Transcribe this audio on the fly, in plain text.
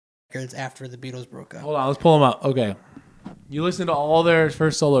records after the Beatles broke up. Hold on, let's pull them up. Okay. You listened to all their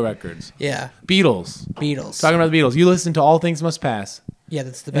first solo records. Yeah. Beatles. Talking about the Beatles. You listened to All Things Must Pass. Yeah,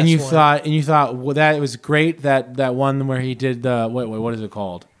 that's the best and you one. thought well, that it was great, that one where he did the what is it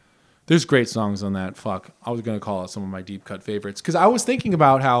called? There's great songs on that. Fuck. I was going to call it some of my deep cut favorites cuz I was thinking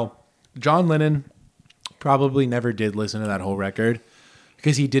about how John Lennon probably never did listen to that whole record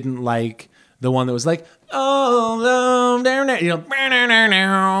because he didn't like the one that was like, oh, you know,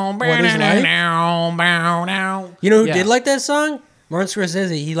 you know who did like that song? Martin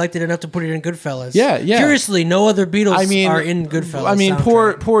Scorsese. He liked it enough to put it in Goodfellas. Yeah. Curiously, no other Beatles are in Goodfellas. I mean,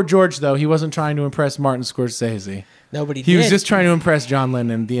 poor George though. He wasn't trying to impress Martin Scorsese. Nobody. He was just trying to impress John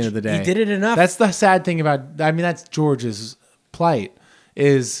Lennon. At the end of the day, he did it enough. That's the sad thing about. I mean, that's George's plight.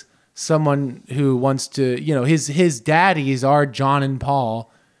 Is someone who wants to, you know, his daddies are John and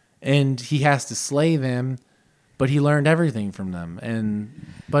Paul, and he has to slay them, but he learned everything from them.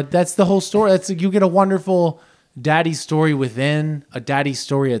 But that's the whole story. You get a wonderful daddy story within a daddy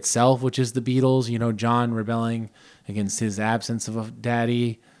story itself, which is the Beatles. You know, John rebelling against his absence of a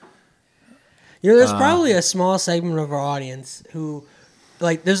daddy. You know, there's probably a small segment of our audience who,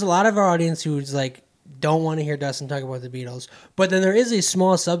 like, there's a lot of our audience who's like don't want to hear Dustin talk about the Beatles, but then there is a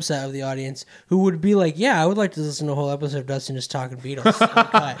small subset of the audience who would be like, yeah, I would like to listen to a whole episode of Dustin just talking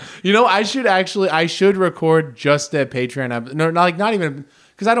Beatles. You know, I should record just a Patreon. No, not even.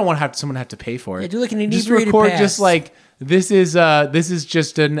 Because I don't want to have someone have to pay for it. Yeah, do like an just inebriated record pass. just like this is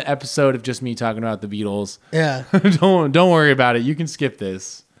just an episode of just me talking about the Beatles. Yeah. don't worry about it. You can skip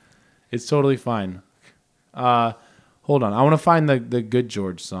this. It's totally fine. Hold on. I want to find the good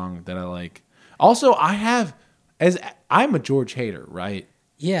George song that I like. Also, I'm a George hater, right?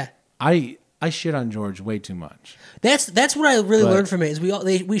 Yeah. I shit on George way too much. That's what I really learned from it.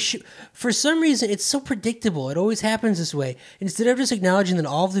 Is for some reason it's so predictable. It always happens this way. Instead of just acknowledging that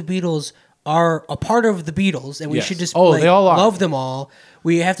all of the Beatles are a part of the Beatles and we should just they all are. love them all,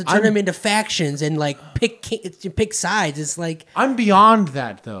 we have to turn them into factions and like pick sides. It's like I'm beyond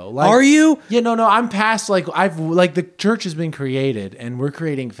that though. Like, are you? Yeah, no. I'm past the church has been created and we're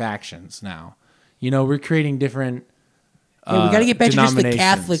creating factions now. You know, we're creating different. Yeah, we got to get back to just the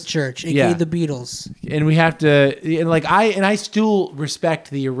Catholic Church, aka the Beatles, and we have to. And I still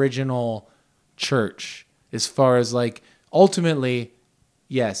respect the original church as far as like ultimately,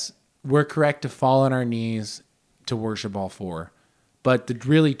 yes, we're correct to fall on our knees to worship all four, but the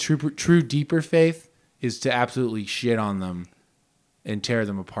really true deeper faith is to absolutely shit on them and tear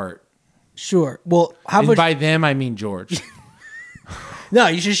them apart. Sure. Well, by them I mean George. No,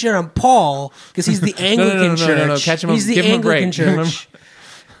 you should shit on Paul because he's the Anglican Church. No. Catch him. He's the Anglican Church.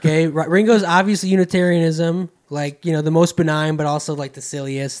 Okay, Ringo's obviously Unitarianism, like, you know, the most benign, but also like the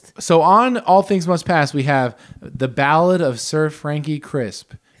silliest. So on All Things Must Pass, we have the Ballad of Sir Frankie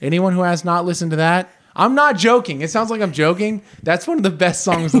Crisp. Anyone who has not listened to that, I'm not joking. It sounds like I'm joking. That's one of the best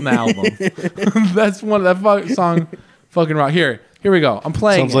songs on the album. That's one of that song. Fucking rock. Here we go. I'm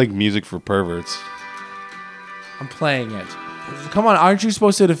playing. Sounds like music for perverts. I'm playing it. Come on, aren't you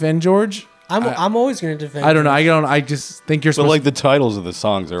supposed to defend George? I'm always going to defend. I don't know. I just think you're supposed. But like the titles of the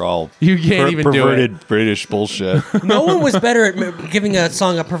songs are all you can't even perverted do it. British bullshit. No one was better at giving a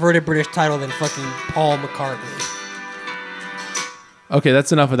song a perverted British title than fucking Paul McCartney. Okay,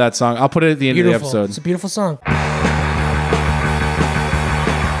 that's enough of that song. I'll put it at the end of the episode. It's a beautiful song.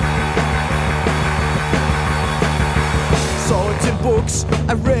 Saw it in books,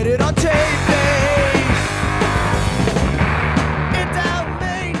 I read it on tape.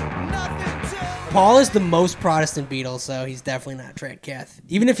 Paul is the most Protestant Beatle, so he's definitely not Trent Kath.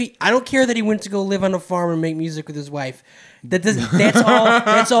 Even if I don't care that he went to go live on a farm and make music with his wife. That's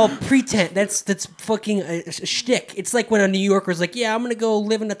all pretense. That's fucking a shtick. It's like when a New Yorker's like, yeah, I'm gonna go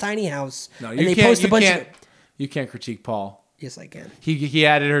live in a tiny house. No, and they post a bunch of. You can't critique Paul. Yes, I can. He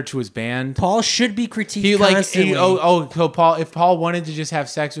added her to his band. Paul should be critiqued constantly. So Paul, if Paul wanted to just have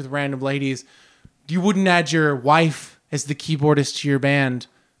sex with random ladies, you wouldn't add your wife as the keyboardist to your band.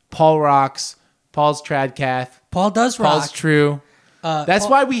 Paul rocks. Paul's Tradcath. Paul does rock. Paul's true. That's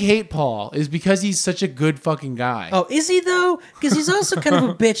why we hate Paul, is because he's such a good fucking guy. Oh, is he though? Because he's also kind of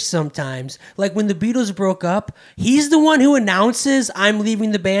a bitch sometimes. Like when the Beatles broke up, he's the one who announces I'm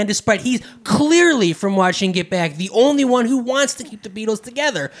leaving the band, despite he's clearly, from watching Get Back, the only one who wants to keep the Beatles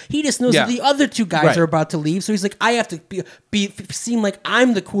together. He just knows that the other two guys are about to leave, so he's like, I have to seem like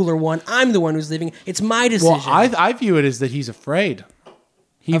I'm the cooler one. I'm the one who's leaving. It's my decision. Well, I view it as that he's afraid.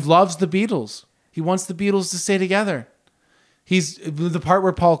 He loves the Beatles. He wants the Beatles to stay together. He's the part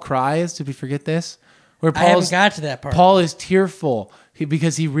where Paul cries. Did we forget this? Where I haven't got to that part. Paul is tearful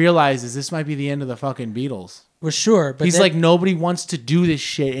because he realizes this might be the end of the fucking Beatles. Well, sure, but He's then- like, nobody wants to do this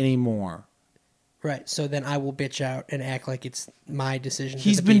shit anymore. right. So then I will bitch out and act like it's my decision. that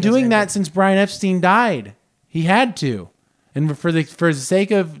He's the been Beatles doing that ended. since Brian Epstein died. He had to. And for the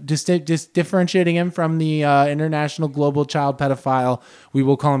sake of differentiating him from the international global child pedophile, we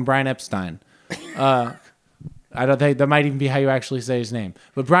will call him Brian Epstein. I don't think that might even be how you actually say his name.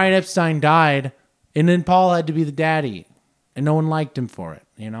 But Brian Epstein died, and then Paul had to be the daddy, and no one liked him for it,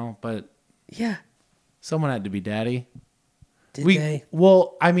 you know. But Yeah. someone had to be daddy. Did We they?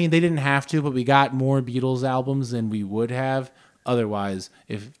 well, I mean, they didn't have to, but we got more Beatles albums than we would have otherwise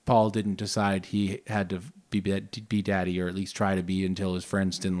if Paul didn't decide he had to be daddy, or at least try to be until his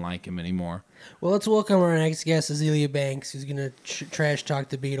friends didn't like him anymore. Well, let's welcome our next guest, Azealia Banks, who's gonna trash talk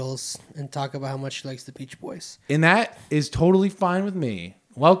the Beatles and talk about how much she likes the Beach Boys. And that is totally fine with me.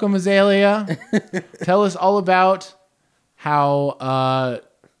 Welcome, Azalea. Tell us all about how,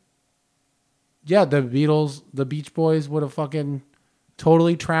 the Beatles, the Beach Boys would have fucking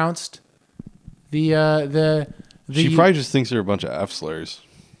totally trounced the She probably just thinks they're a bunch of F slurs.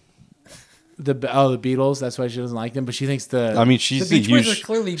 the Beatles. That's why she doesn't like them. But she thinks I mean, she's The a Beach Boys huge. are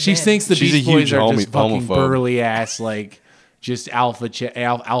clearly she bad. thinks the She's a Beach Boys huge are just fucking homophobe. burly ass, like just alpha. Wait,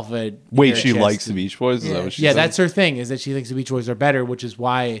 she bare-chested. likes the Beach Boys? Is Yeah. that what she Yeah, said? that's her thing. Is that she thinks the Beach Boys are better, which is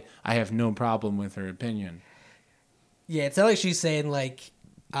why I have no problem with her opinion. Yeah, it's not like she's saying like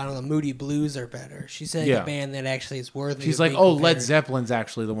I don't know, Moody Blues are better. She's saying Yeah. a band that actually is worthy. She's of like, being oh, compared. Led Zeppelin's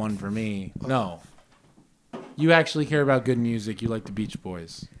actually the one for me. No. You actually care about good music. You like the Beach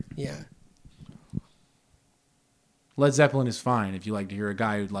Boys. Yeah. Led Zeppelin is fine if you like to hear a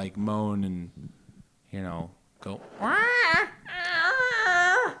guy who'd like moan and, go. I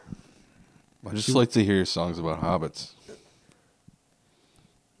just like to hear songs about hobbits.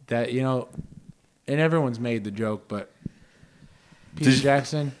 That, and everyone's made the joke, but Peter Did you-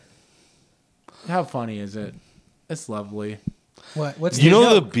 Jackson, how funny is it? It's lovely. What? What's You the know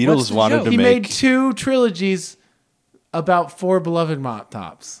joke? the Beatles What's the wanted joke? to He make- made 2 trilogies about 4 beloved mop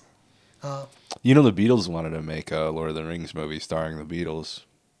tops. You know the Beatles wanted to make a Lord of the Rings movie starring the Beatles.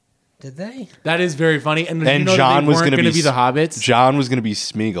 Did they? That is very funny. And, And that John they was weren't going to gonna be the Hobbits. John was going to be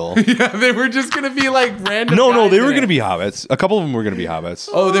Smeagol. Yeah, they were just going to be like random. No, guys they in were it. going to be hobbits. A couple of them were going to be hobbits.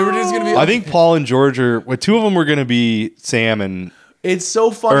 Oh, they were just going to be. I think Paul and George well, 2 of them were going to be Sam and It's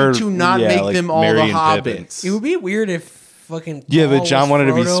so funny or, to not yeah, make like them all Merry the and Pippin. hobbits. It would be weird if fucking Yeah, but Paul John was wanted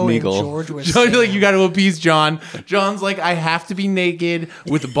to be Frodo and Smeagol. George was John's like, Sam. you got to appease John. John's like, I have to be naked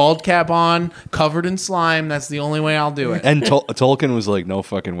with a bald cap on, covered in slime. That's the only way I'll do it. and Tolkien was like, no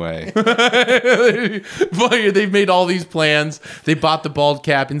fucking way. They've made all these plans. They bought the bald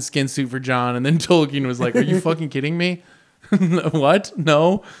cap and skin suit for John, and then Tolkien was like, "Are you fucking kidding me? What?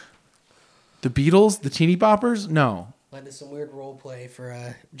 No. The Beatles, the Teeny Boppers? No. I did some weird role play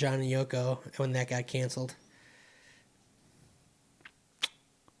for John and Yoko when that got canceled.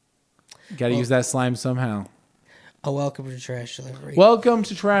 Got to use that slime somehow." Oh, welcome to Trash Delivery. Welcome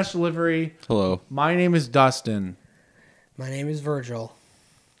to Trash Delivery. Hello. My name is Dustin. My name is Virgil.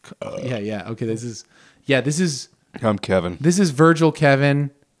 Yeah. Okay, this is I'm Kevin. Virgil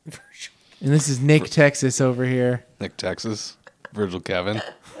Kevin, and this is Nick Texas over here. Nick Texas. Virgil Kevin.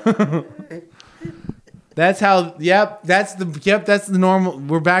 That's how. That's the normal.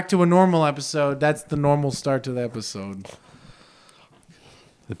 We're back to a normal episode. That's the normal start to the episode.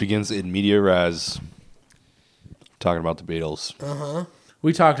 It begins in media res. Talking about the Beatles.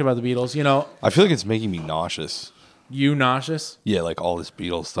 We talked about the Beatles. I feel like it's making me nauseous. You nauseous? Yeah, like all this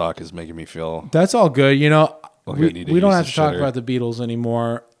Beatles talk is making me feel. That's all good. Like I need to we don't use have the to talk shitter. about the Beatles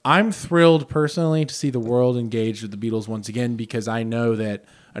anymore. I'm thrilled personally to see the world engaged with the Beatles once again because I know that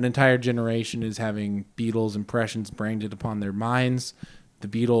an entire generation is having Beatles impressions branded upon their minds. The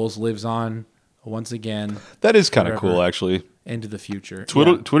Beatles lives on once again That is kind of Forever. cool, actually. into the future.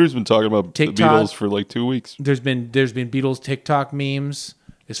 Twitter, Yeah. Twitter's been talking about TikTok. the Beatles for like 2 weeks. There's been Beatles TikTok memes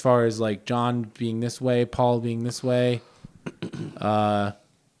as far as like John being this way, Paul being this way. The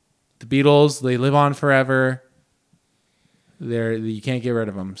Beatles, they live on forever. You can't get rid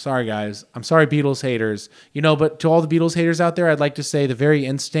of them. Sorry, guys. I'm sorry, Beatles haters. But to all the Beatles haters out there, I'd like to say the very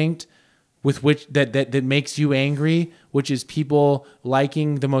instinct with which that makes you angry, which is people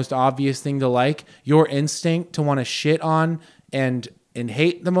liking the most obvious thing to like. Your instinct to want to shit on and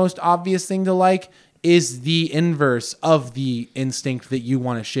hate the most obvious thing to like is the inverse of the instinct that you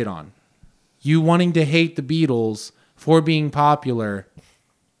want to shit on. You wanting to hate the Beatles for being popular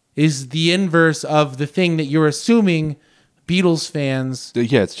is the inverse of the thing that you're assuming Beatles fans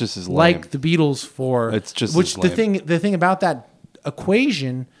Yeah, it's just as lame. like the Beatles for. It's just which as lame. the thing about that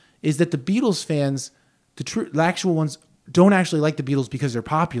equation is that the Beatles fans, the actual ones, don't actually like the Beatles because they're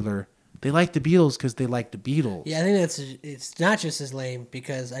popular. They like the Beatles because they like the Beatles. Yeah, I think it's not just as lame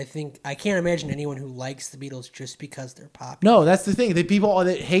because I can't imagine anyone who likes the Beatles just because they're popular. No, that's the thing. The people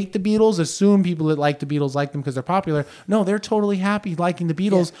that hate the Beatles assume people that like the Beatles like them because they're popular. No, they're totally happy liking the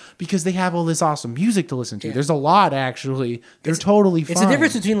Beatles because they have all this awesome music to listen to. Yeah. There's a lot, actually. They're totally fine. It's the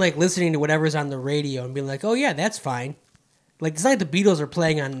difference between like listening to whatever's on the radio and being like, oh yeah, that's fine. Like it's not like the Beatles are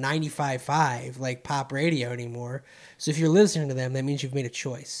playing on 95.5 like pop radio anymore. So if you're listening to them, that means you've made a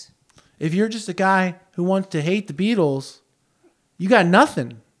choice. If you're just a guy who wants to hate the Beatles, you got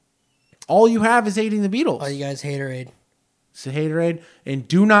nothing. All you have is hating the Beatles. Oh, you guys haterade. It's a haterade. And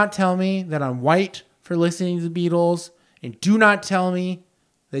do not tell me that I'm white for listening to the Beatles. And do not tell me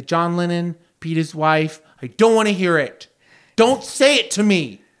that John Lennon beat his wife. I don't want to hear it. Don't say it to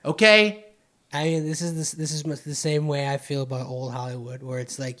me, okay? I mean, this is much the same way I feel about old Hollywood, where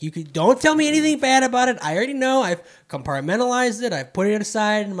it's like don't tell me anything bad about it. I already know. I've compartmentalized it. I've put it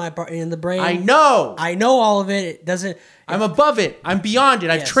aside in the brain. I know all of it. It doesn't. I'm above it. I'm beyond it.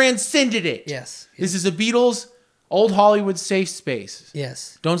 I've Yes. transcended it. Yes. This is a Beatles, old Hollywood safe space.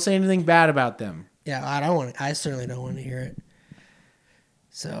 Yes. Don't say anything bad about them. Yeah. I certainly don't want to hear it.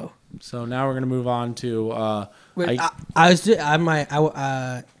 So. So now we're gonna move on to.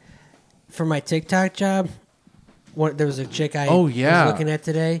 For my TikTok job, there was a chick I Oh, was yeah. looking at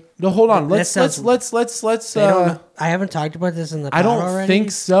today. No, hold on. That Let's. They don't, I haven't talked about this in the pod I don't already.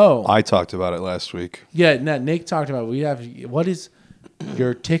 think so. I talked about it last week. Yeah, no, Nick talked about. What is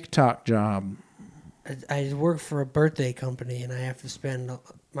your TikTok job? I work for a birthday company, and I have to spend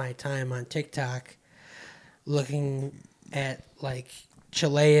my time on TikTok looking at like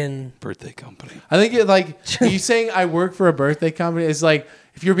Chilean. Birthday company. I think it like you saying I work for a birthday company is like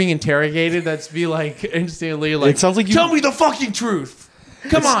if you're being interrogated, that's be like instantly like It sounds like you- tell me the fucking truth.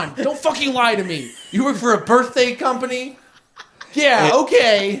 Come on, don't fucking lie to me. You work for a birthday company? Yeah,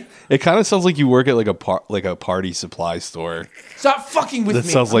 okay. It kind of sounds like you work at like a party supply store. Stop fucking with That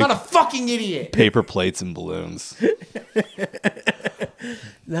me. sounds I'm like- not a fucking idiot. Paper plates and balloons.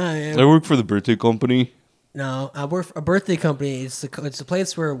 No, I work for the birthday company. no, I work for a birthday company. It's a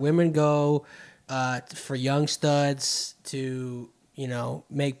place where women go for young studs to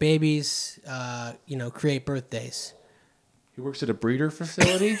make babies, create birthdays. He works at a breeder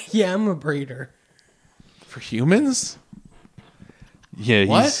facility Yeah, I'm a breeder. for humans? Yeah,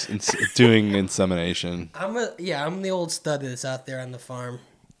 What? he's doing insemination. I'm the old stud that's out there on the farm.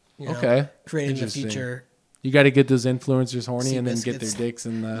 Okay. Creating the Interesting. future. You got to get those influencers horny Sea and then get their biscuits. dicks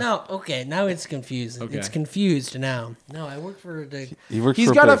in the. No, okay, now it's confusing. Okay. It's confused now. No, I work for the. He works He's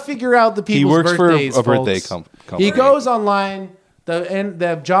for got to a- figure out the He people's works for birthdays. a birthday folks. company. He goes online.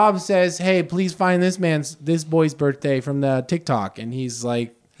 The job says, "Hey, please find this boy's birthday from the TikTok," and he's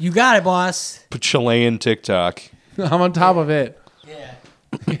like, You got it, boss. Chilean TikTok. "I'm on top of it."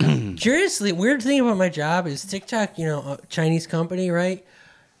 Yeah. Curiously, weird thing about my job is TikTok, a Chinese company, right?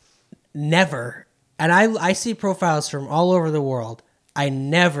 Never. And I see profiles from all over the world. I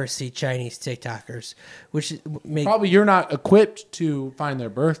never see Chinese TikTokers, which make Probably you're not equipped to find their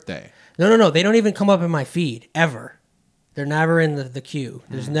birthday. No. They don't even come up in my feed ever. They're never in the queue.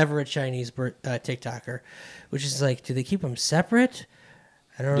 There's never a Chinese TikToker, which is like, do they keep them separate?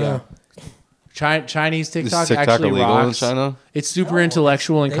 I don't know. Chinese TikTok, TikTok actually illegal in rocks. China? It's super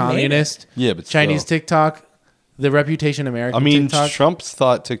intellectual and they made communist. Yeah, but Chinese still. TikTok, the reputation American I mean, TikTok. Trump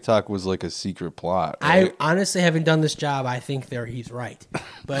thought TikTok was like a secret plot. Right? I honestly, having done this job, I think he's right.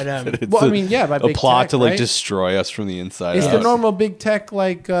 But It's Well, I mean, yeah, by a big plot tech, to like right? destroy us from the inside It's out. the normal big tech,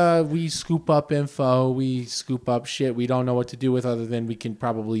 like we scoop up info, we scoop up shit we don't know what to do with other than we can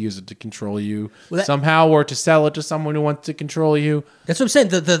probably use it to control you somehow or to sell it to someone who wants to control you. that's what I'm saying.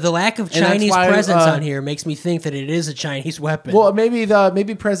 The lack of that's Chinese why, presence on here makes me think that it is a Chinese weapon. Well,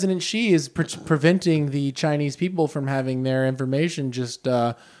 maybe President Xi is preventing the Chinese people from having their information just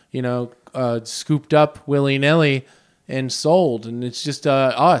scooped up willy nilly and sold, and it's just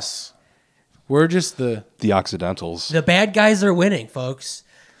us. We're just the Occidentals. the bad guys are winning, folks.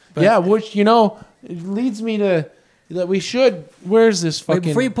 which it leads me to that we should. Where's this Wait, fucking?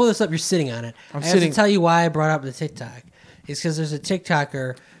 before you pull this up, you're sitting on it. I have sitting- to tell you why I brought up the TikTok. It's because there's a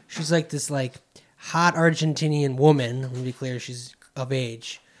TikToker. She's like this hot Argentinian woman. Let me be clear, she's of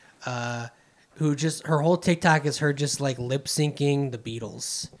age. Who just her whole TikTok is her just like lip syncing the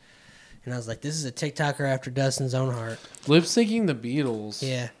Beatles. And I was like, this is a TikToker after Dustin's own heart. lip syncing the Beatles.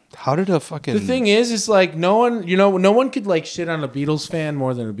 Yeah. How did a fucking... The thing is, it's like no one could like shit on a Beatles fan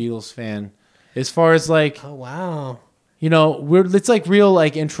more than a Beatles fan. As far as like, Oh wow. it's like real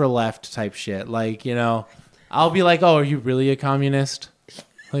like intra left type shit. Like, I'll be like, oh, are you really a communist?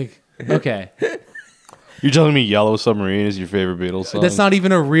 Like, okay. You're telling me Yellow Submarine is your favorite Beatles song? That's not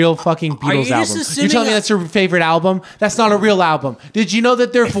even a real fucking you Beatles just album. assuming You're telling me a- that's your favorite album? That's not a real album. Did you know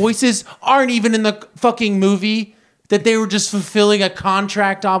that their voices aren't even in the fucking movie? That they were just fulfilling a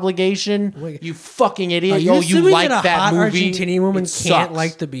contract obligation? Wait. You fucking idiot. Are you You assuming like that a that hot movie? Argentinian woman It can't sucks.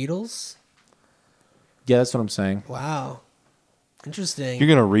 like the Beatles? Yeah, that's what I'm saying. Wow. Interesting. You're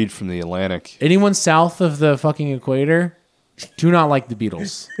gonna read from the Atlantic. Anyone south of the fucking equator, do not like the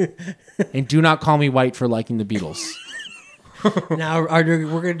Beatles. And do not call me white for liking the Beatles. Now we're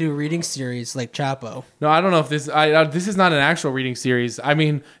going to do a reading series like Chapo. No, I don't know if this this is not an actual reading series. I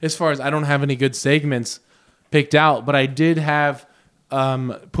mean, as far as I don't have any good segments picked out, but I did have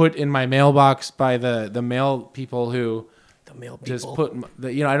put in my mailbox by the mail people who The male people. just put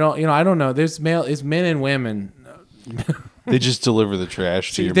I don't know. There's mail is men and women. They just deliver the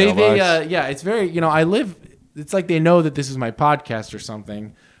trash to your They mailbox. yeah, it's very I live. It's like they know that this is my podcast or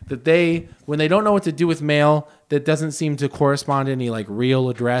something. That they when they don't know what to do with mail that doesn't seem to correspond to any like real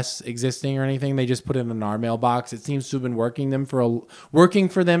address existing or anything, they just put it in our mailbox. It seems to have been working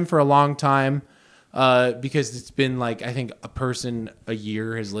for them for a long time. Because it's been like I think a person a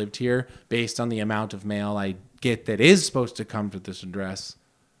year has lived here based on the amount of mail I get that is supposed to come to this address.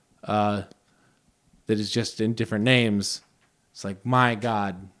 That is just in different names. It's like my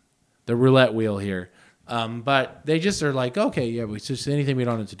God, the roulette wheel here. But they just are like, okay, yeah, it's just anything we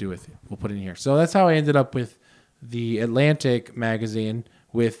don't have to do with it, we'll put it in here. So that's how I ended up with the Atlantic magazine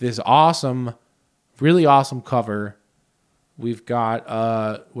with this awesome, really awesome cover. We've got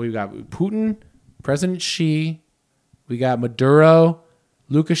Putin, President Xi, we got Maduro,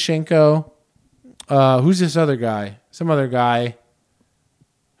 Lukashenko. Who's this other guy? Some other guy.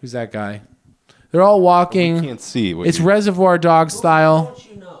 Who's that guy? They're all walking. You can't see. What It's you- Reservoir Dog style. Don't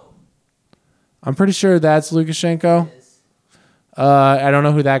you know? I'm pretty sure that's Lukashenko. I don't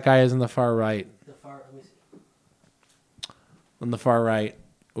know who that guy is on the far right. Let me see. On the far right.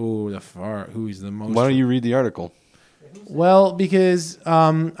 Ooh, who's the most? Why don't you read the article? Well, because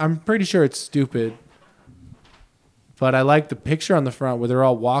I'm pretty sure it's stupid. But I like the picture on the front where they're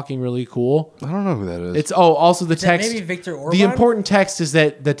all walking really cool. I don't know who that is. It's also the Is that text. maybe Viktor Orban? The important text is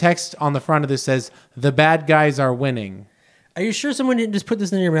that the text on the front of this says the bad guys are winning. Are you sure someone didn't just put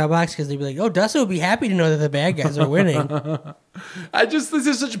this in your mailbox because they'd be like, "Oh, Dustin would be happy to know that the bad guys are winning." This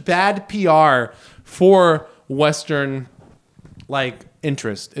is such bad PR for Western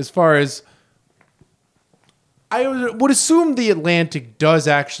interest as far as I would assume the Atlantic does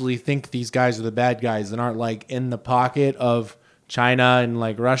actually think these guys are the bad guys and aren't in the pocket of China and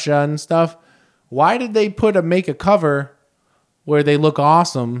Russia and stuff. Why did they make a cover where they look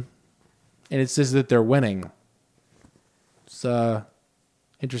awesome and it says that they're winning? It's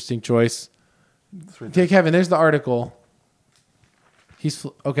interesting choice. Okay, Kevin, there's the article. He's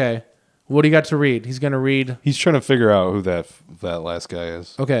okay. What do you got to read? He's going to read. He's trying to figure out who that last guy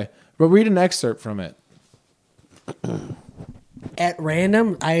is. Okay, but read an excerpt from it. At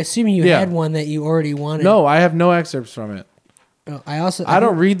random, I assume you Yeah. had one that you already wanted. No, I have no excerpts from it. Oh, I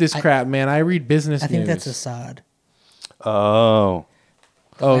don't read this crap, man. I read business I think news. that's Assad. Oh.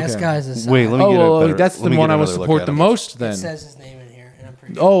 Oh, Last okay. guy's Assad. Wait, let me Oh, get well, a better, that's let the me one get I would another look support at the him. most. It Then. says his name in here, and I'm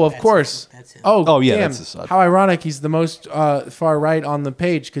pretty Oh, sure of course. That's him. Oh, yeah, damn. that's Assad. How ironic. He's the most far right on the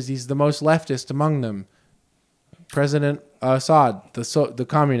page because he's the most leftist among them. President Assad, the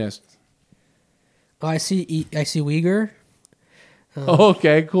communist. Oh, I see Uyghur.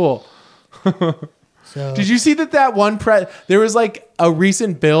 Okay, cool. So Did you see that one there was a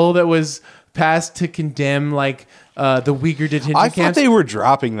recent bill that was passed to condemn the Uyghur detention I camps? thought they were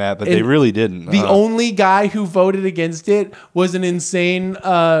dropping that, but they And really didn't. The only guy who voted against it was an insane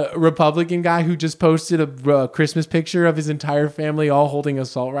Republican guy who just posted a Christmas picture of his entire family all holding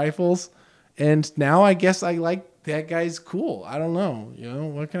assault rifles. And now I guess I like that guy's cool. I don't know.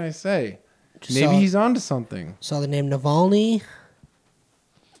 What can I say? Just Maybe saw- he's onto something. saw the name Navalny.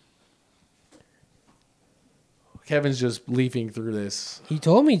 Kevin's just leafing through this. He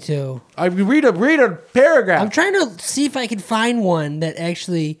told me to. I read a paragraph. I'm trying to see if I can find one that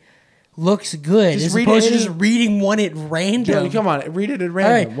actually looks good, Just as read opposed to any- just reading one at random. Come on, read it at All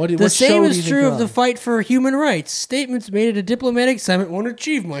random. right. What The show same do is you think true you're of the on? fight for human rights. Statements made at a diplomatic summit won't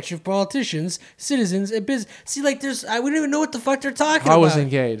achieve much if politicians, citizens, and business. See, we don't even know what the fuck they're talking I about. was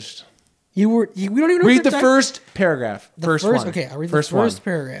engaged. We don't even know. Read what the they're first paragraph. The First first- one. okay, I'll read the first first one.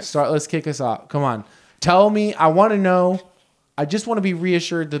 paragraph. Let's kick us off. Come on. Tell me. I want to know. I just want to be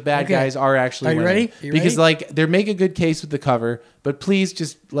reassured the bad Okay. guys are actually Are you winning. ready? Are you Because ready? they make a good case with the cover, but please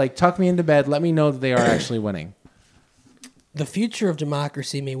just tuck me into bed. Let me know that they are actually winning. The future of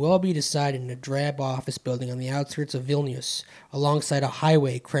democracy may well be decided in a drab office building on the outskirts of Vilnius, alongside a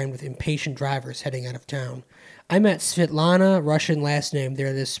highway crammed with impatient drivers heading out of town. I met Svetlana, Russian last name,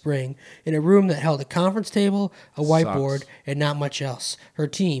 there this spring, in a room that held a conference table, a whiteboard, and not much else. Her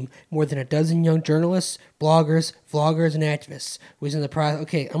team, more than a dozen young journalists, bloggers, vloggers, and activists, was in the process.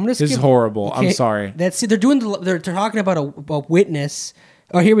 Okay, I'm gonna skip. This is horrible. I'm sorry. They're talking about a witness.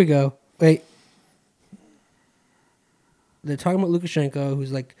 Oh, here we go. Wait. They're talking about Lukashenko,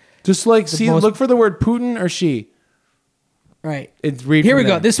 who's like... Just like, look for the word Putin or she. Right. Here we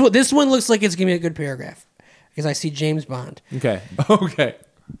go. This one looks like it's going to be a good paragraph. Because I see James Bond. Okay. Okay.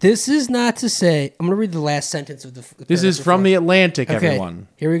 This is not to say... I'm going to read the last sentence of the This is from The Atlantic, okay, everyone.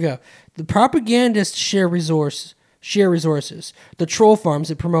 Here we go. The propagandists share resources. The troll farms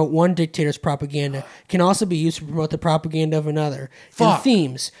that promote one dictator's propaganda can also be used to promote the propaganda of another. And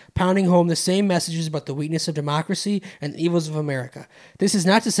themes, pounding home the same messages about the weakness of democracy and the evils of America. This is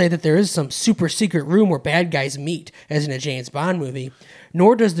not to say that there is some super secret room where bad guys meet, as in a James Bond movie,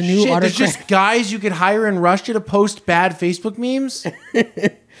 nor does the new There's just guys you could hire in Russia to post bad Facebook memes?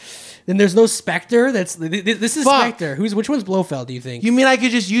 Then there's no Spectre. This is Spectre. Which one's Blofeld, do you think? You mean I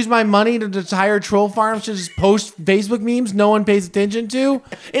could just use my money to hire troll farms to just post Facebook memes no one pays attention to?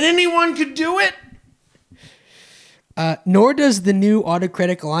 And anyone could do it? Nor does the new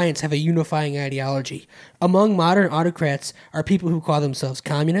autocratic alliance have a unifying ideology. Among modern autocrats are people who call themselves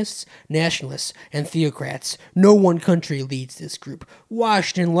communists, nationalists, and theocrats. No one country leads this group.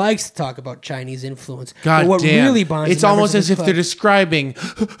 Washington likes to talk about Chinese influence. God but damn. Really bonds it's almost as if they're describing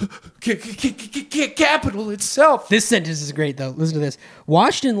capital itself. This sentence is great, though. Listen to this.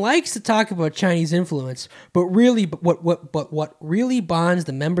 Washington likes to talk about Chinese influence, but what really bonds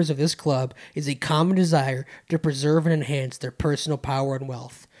the members of this club is a common desire to preserve and enhance their personal power and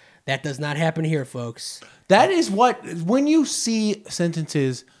wealth. That does not happen here, folks. That is when you see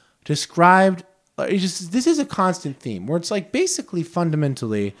sentences described, this is a constant theme where it's like basically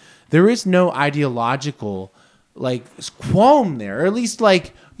fundamentally there is no ideological like qualm there, or at least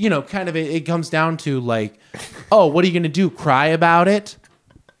like, you know, kind of it comes down to like, oh, what are you going to do? Cry about it?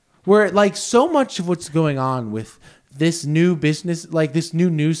 Where like so much of what's going on with this new business, like this new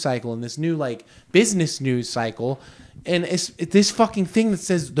news cycle and this new like business news cycle, and it's this fucking thing that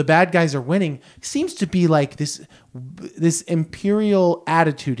says the bad guys are winning seems to be like this imperial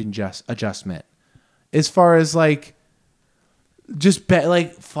attitude adjustment, as far as like just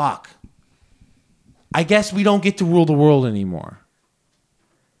like fuck. I guess we don't get to rule the world anymore.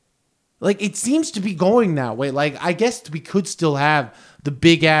 Like it seems to be going that way. Like I guess we could still have the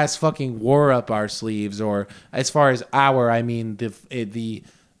big ass fucking war up our sleeves, or as far as I mean the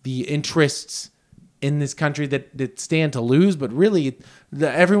interests in this country that stand to lose, but really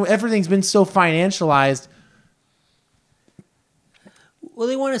everything's been so financialized. Well,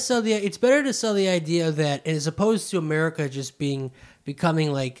 they want to sell it's better to sell the idea that, as opposed to America just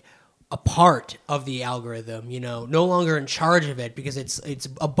becoming like a part of the algorithm, you know, no longer in charge of it because it's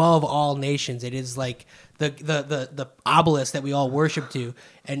above all nations. It is like the obelisk that we all worship to,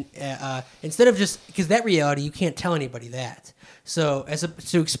 and instead of just because that reality, you can't tell anybody that. So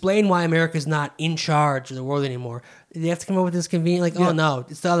to explain why America is not in charge of the world anymore, they have to come up with this convenient, like, oh no,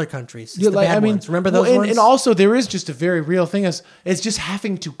 it's the other countries. It's the bad ones. Remember those ones? And also there is just a very real thing it's just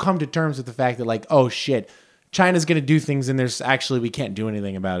having to come to terms with the fact that like, oh shit, China's going to do things and we can't do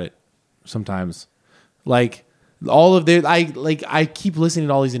anything about it sometimes. Like all of I keep listening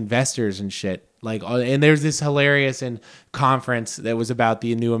to all these investors and shit. Like, and there's this hilarious conference that was about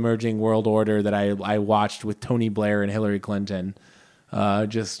the new emerging world order that I watched with Tony Blair and Hillary Clinton. They're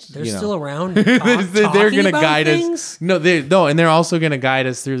still around. They're going to guide things? us. No, and they're also going to guide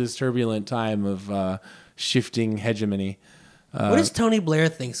us through this turbulent time of shifting hegemony. What does Tony Blair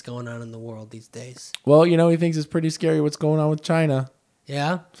think's going on in the world these days? Well, you know, he thinks it's pretty scary what's going on with China.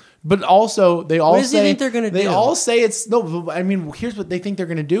 Yeah. But also, they all what does he think they're going to do? They all say it's no. I mean, here's what they think they're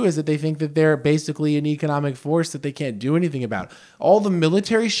going to do: is that they think that they're basically an economic force that they can't do anything about. All the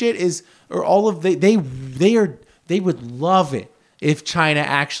military shit is, or all of they would love it if China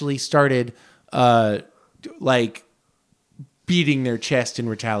actually started, like, beating their chest in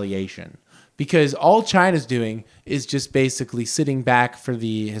retaliation, because all China's doing is just basically sitting back for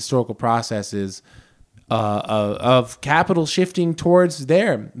the historical processes of capital shifting towards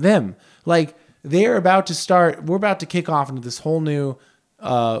them. Like we're about to kick off into this whole new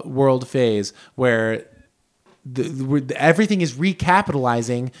world phase where everything is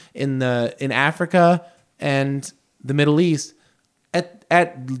recapitalizing in Africa and the Middle East at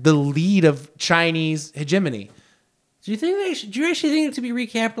the lead of Chinese hegemony. Do you actually think it to be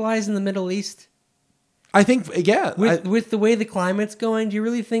recapitalized in the Middle East? I think, yeah. With the way the climate's going, do you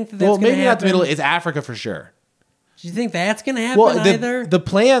really think that that's well, going to happen? maybe not the middle. It's Africa for sure. Do you think that's going to happen Well, either? the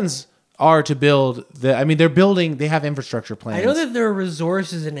plans are to build they're building. They have infrastructure plans. I know that there are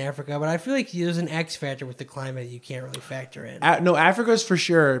resources in Africa, but I feel like there's an X factor with the climate you can't really factor in. No, Africa's for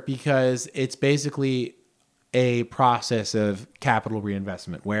sure because it's basically a process of capital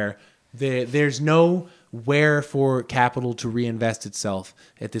reinvestment where there's nowhere for capital to reinvest itself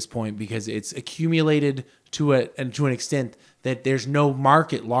at this point because it's accumulated to an extent that there's no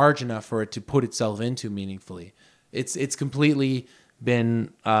market large enough for it to put itself into meaningfully. It's completely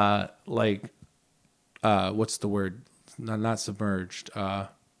been what's the word? Not submerged.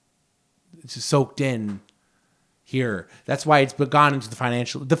 It's just soaked in here. That's why it's gone into the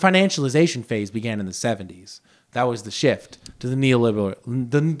financialization phase began in the 70s. That was the shift to the neoliberal.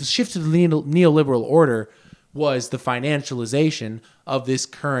 The shift to the neoliberal order was the financialization of this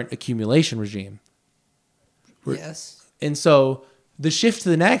current accumulation regime. Yes. And so the shift to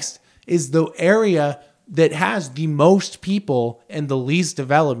the next is the area that has the most people and the least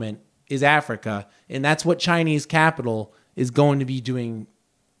development is Africa. And that's what Chinese capital is going to be doing.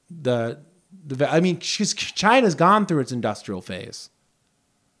 China's gone through its industrial phase.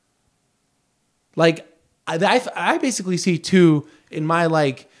 Like, I basically see two in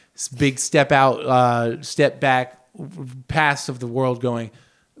my big step back paths of the world going,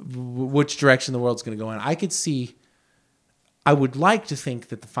 which direction the world's going to go in. I would like to think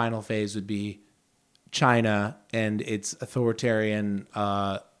that the final phase would be China and its authoritarian,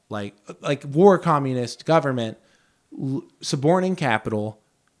 war communist government suborning capital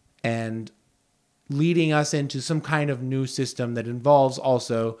and leading us into some kind of new system that involves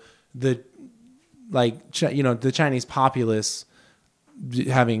also the Chinese populace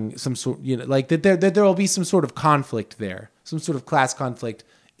having some sort, that there will be some sort of conflict there, some sort of class conflict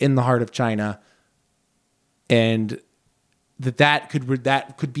in the heart of China, and that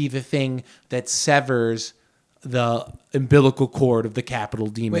could be the thing that severs the umbilical cord of the capital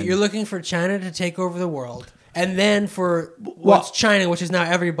demon. Wait, you're looking for China to take over the world, and then for China, which is now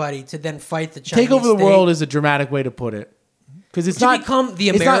everybody, to then fight the Chinese take over the state? world is a dramatic way to put it. Because it's not become the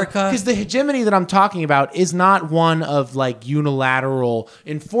America. Because the hegemony that I'm talking about is not one of unilateral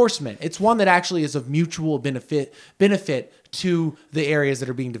enforcement. It's one that actually is of mutual benefit to the areas that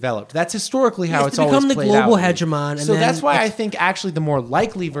are being developed. That's historically how it's always played out. Become the global hegemon. So that's why I think actually the more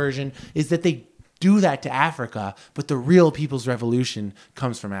likely version is that they do that to Africa, but the real people's revolution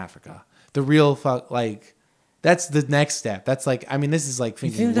comes from Africa. The real that's the next step. That's this is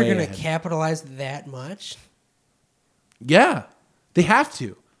thinking. You think they're going to capitalize that much? Yeah, they have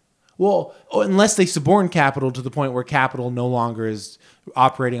to. Well, unless they suborn capital to the point where capital no longer is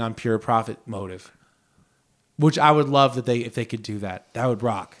operating on pure profit motive, which I would love if they could do that. That would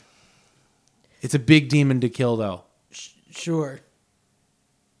rock. It's a big demon to kill, though. Sure.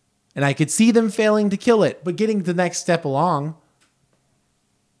 And I could see them failing to kill it, but getting the next step along.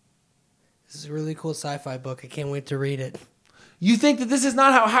 This is a really cool sci-fi book. I can't wait to read it. You think that this is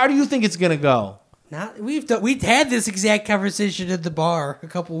not how do you think it's going to go? We had this exact conversation at the bar a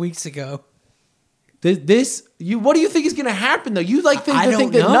couple weeks ago. What do you think is going to happen though? You think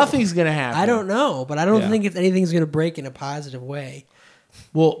that nothing's going to happen. I don't know, but I don't think anything's going to break in a positive way.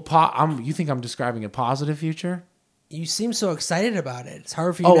 Well, you think I'm describing a positive future? You seem so excited about it. It's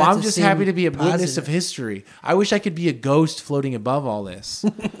hard for you. I'm just happy to be a witness of history. I wish I could be a ghost floating above all this.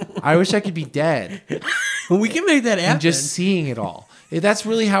 I wish I could be dead. We can make that happen. And just seeing it all. If that's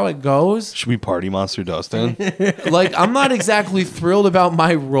really how it goes. Should we party Monster Dustin? I'm not exactly thrilled about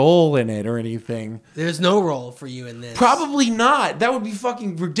my role in it or anything. There's no role for you in this. Probably not. That would be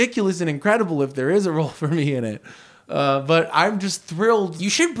fucking ridiculous and incredible if there is a role for me in it. But I'm just thrilled. You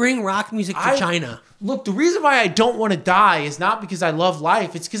should bring rock music to China. Look, the reason why I don't want to die is not because I love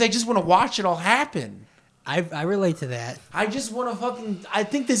life. It's because I just want to watch it all happen. I relate to that. I just want to I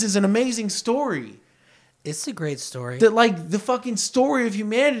think this is an amazing story. It's a great story. That the fucking story of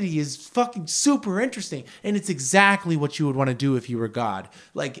humanity is fucking super interesting. And it's exactly what you would want to do if you were God.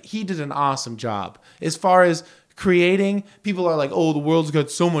 He did an awesome job. As far as creating, people are like, oh, the world's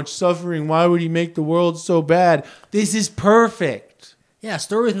got so much suffering. Why would he make the world so bad? This is perfect. Yeah, a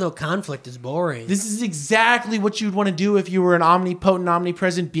story with no conflict is boring. This is exactly what you'd want to do if you were an omnipotent,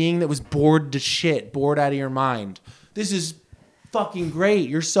 omnipresent being that was bored to shit, bored out of your mind. This is fucking great.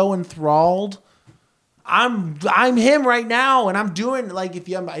 You're so enthralled. I'm him right now, and I'm doing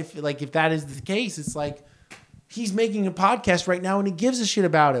if that is the case, it's he's making a podcast right now and he gives a shit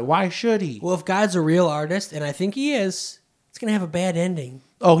about it. Why should he? Well, if God's a real artist, and I think he is, it's gonna have a bad ending.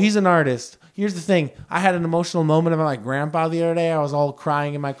 Oh, he's an artist. Here's the thing. I had an emotional moment about my grandpa the other day. I was all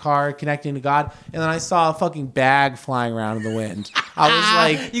crying in my car, connecting to God, and then I saw a fucking bag flying around in the wind. I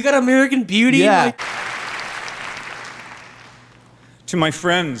was like, you got American Beauty? yeah. Like, To my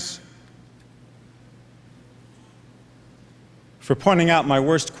friends, for pointing out my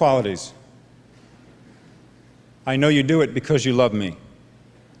worst qualities. I know you do it because you love me.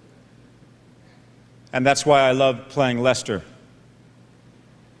 And that's why I love playing Lester.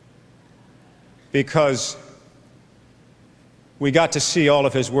 Because we got to see all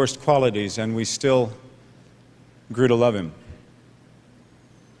of his worst qualities and we still grew to love him.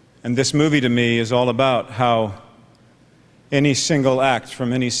 And this movie to me is all about how any single act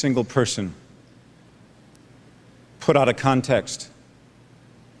from any single person put out of context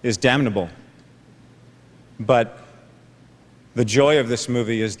is damnable. But the joy of this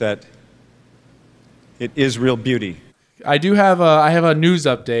movie is that it is real beauty. I have a news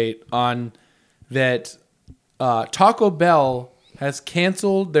update on that. Taco Bell has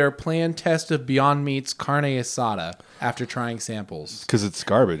canceled their planned test of Beyond Meat's carne asada after trying samples. Because it's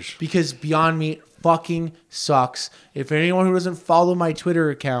garbage. Because Beyond Meat fucking sucks. If anyone who doesn't follow my Twitter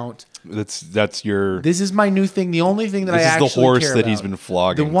account, That's your. this is my new thing. The only thing that This I is the actually horse care that he's about. been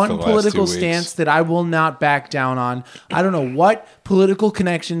flogging The one for the last political 2 weeks. stance that I will not back down on. I don't know what political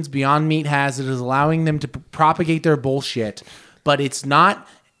connections Beyond Meat has that is allowing them to propagate their bullshit, but it's not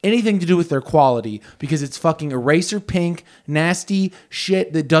anything to do with their quality because it's fucking eraser pink, nasty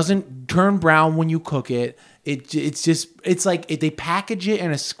shit that doesn't turn brown when you cook it. It's like they package it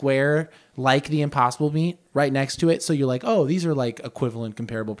in a square like the Impossible Meat right next to it. So you're like, oh, these are like equivalent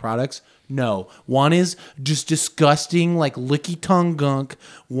comparable products. No, one is just disgusting, like licky tongue gunk.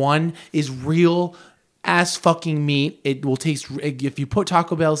 One is real ass fucking meat. It will taste, if you put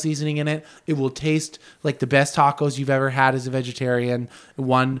Taco Bell seasoning in it, it will taste like the best tacos you've ever had as a vegetarian.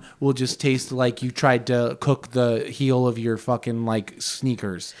 One will just taste like you tried to cook the heel of your fucking like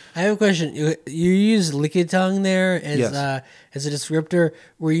sneakers. I have a question. You use Lickitung there as Yes. As a descriptor.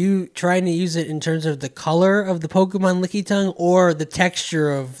 Were you trying to use it in terms of the color of the Pokemon Lickitung or the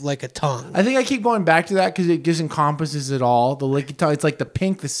texture of like a tongue? I think I keep going back to that because it just encompasses it all. The licky tongue, it's like the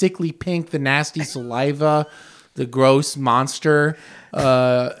pink, the sickly pink, the nasty saliva, the gross monster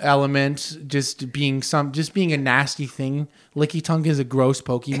element, just being a nasty thing. Licky tongue is a gross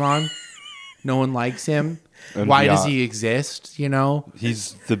Pokemon. No one likes him. And Why does Beyond- he exist? You know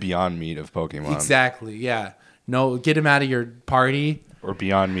He's the Beyond Meat of Pokemon. exactly. Yeah. No, get him out of your party. Or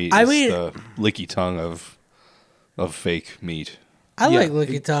Beyond Meat I is mean- the licky tongue of fake meat. I Yeah. like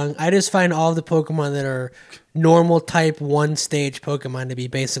Lickitung. I just find all the Pokemon that are normal type 1 stage Pokemon to be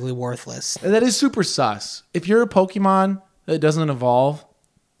basically worthless. And that is super sus. If you're a Pokemon that doesn't evolve,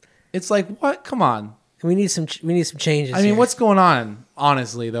 it's like what? Come on. We need some changes. I mean, here. what's going on?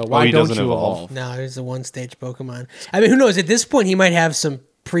 Honestly, though, why he don't doesn't you evolve? evolve? No, he's a 1 stage Pokemon. I mean, who knows? At this point, he might have some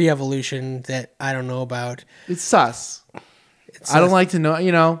pre-evolution that I don't know about. It's sus. It's I don't sus. like to know.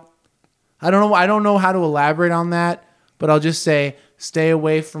 You know, I don't know how to elaborate on that. But I'll just say, stay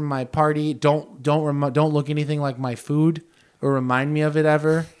away from my party. Don't look anything like my food or remind me of it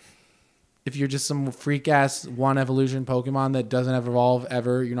ever. If you're just some freak ass 1 evolution Pokemon that doesn't ever evolve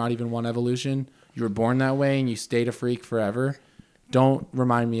ever, you're not even 1 evolution. You were born that way and you stayed a freak forever. Don't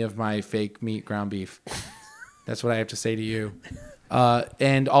remind me of my fake meat ground beef. That's what I have to say to you.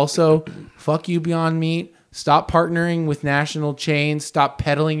 And also, fuck you, Beyond Meat. Stop partnering with national chains. Stop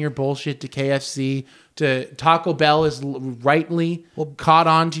peddling your bullshit to KFC. To Taco Bell is rightly caught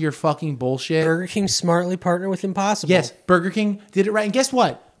on to your fucking bullshit. Burger King smartly partner with Impossible. Yes, Burger King did it right. And guess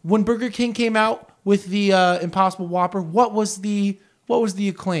what? When Burger King came out with the Impossible Whopper, what was the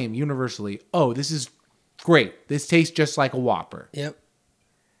acclaim universally? Oh, this is great. This tastes just like a Whopper. Yep.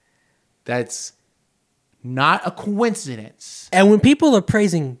 That's not a coincidence. And when people are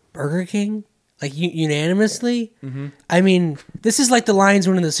praising Burger King, like unanimously, I mean, this is like the Lions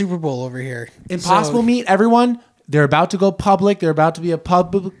winning the Super Bowl over here. Impossible Meat, everyone, they're about to go public. They're about to be a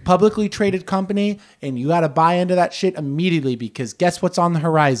publicly traded company, and you got to buy into that shit immediately because guess what's on the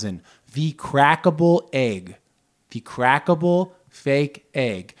horizon? The crackable egg. The crackable fake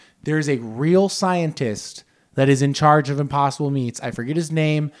egg. There's a real scientist that is in charge of Impossible Meats. I forget his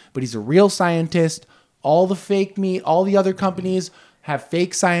name, but he's a real scientist. All the fake meat, all the other companies have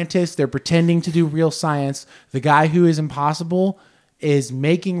fake scientists. They're pretending to do real science. The guy who is Impossible is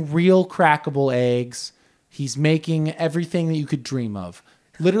making real crackable eggs. He's making everything that you could dream of.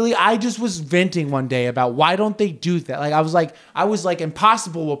 Literally, I just was venting one day about why don't they do that? Like I was like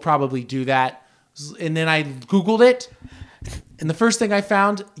Impossible will probably do that. And then I Googled it. And the first thing I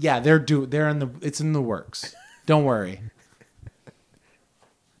found, yeah, it's in the works. Don't worry.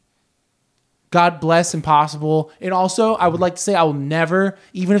 God bless Impossible. And also, I would like to say I will never,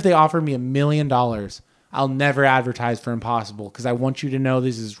 even if they offer me $1 million, I'll never advertise for Impossible because I want you to know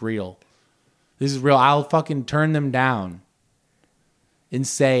this is real. This is real. I'll fucking turn them down and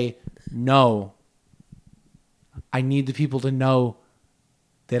say, no, I need the people to know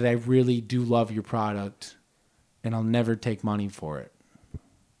that I really do love your product and I'll never take money for it.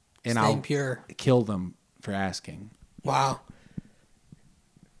 And Staying I'll pure. kill them for asking. Wow.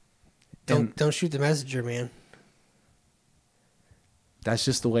 Don't shoot the messenger, man. That's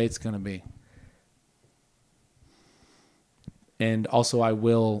just the way it's going to be. And also I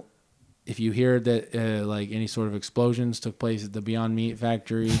will, if you hear that like any sort of explosions took place at the Beyond Meat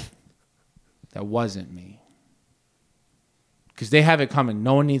factory, that wasn't me. Because they have it coming.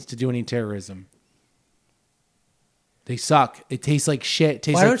 No one needs to do any terrorism. They suck. It tastes like shit. It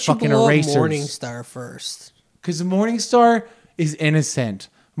tastes Why like don't you fucking blow up erasers. Morningstar first? Because the Morningstar is innocent.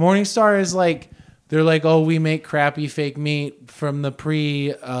 Morningstar is like, they're like, oh, we make crappy fake meat from the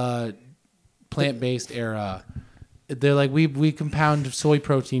plant-based era. They're like, we compound soy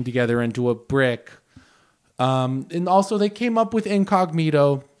protein together into a brick. And also they came up with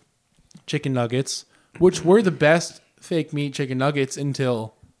Incognito chicken nuggets, which were the best fake meat chicken nuggets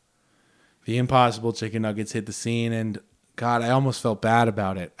until the Impossible chicken nuggets hit the scene. And God, I almost felt bad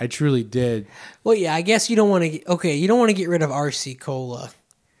about it. I truly did. Well, yeah, I guess you don't want to. You don't want to get rid of RC Cola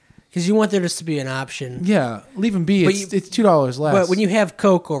because you want there just to be an option. Yeah, leave them be. It's $2 less. But when you have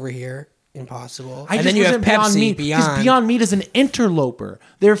Coke over here, Impossible, and then you have Pepsi, because Beyond Meat is an interloper.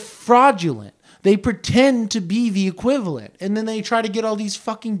 They're fraudulent. They pretend to be the equivalent, and then they try to get all these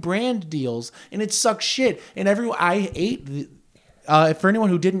fucking brand deals, and it sucks shit. And I ate for anyone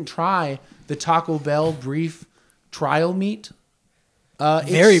who didn't try the Taco Bell brief trial meat,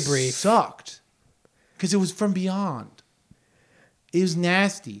 very brief, sucked because it was from Beyond. It was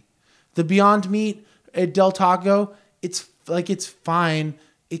nasty. The Beyond Meat at Del Taco, it's fine.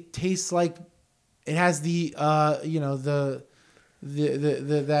 It tastes like it has the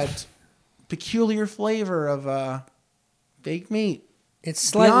that peculiar flavor of fake meat. It's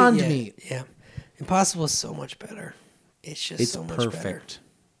slightly Beyond Meat. Yeah, Impossible is so much better. It's just so much perfect. better.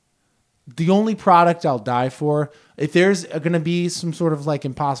 The only product I'll die for, if there's going to be some sort of like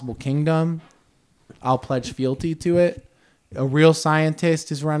Impossible Kingdom, I'll pledge fealty to it. A real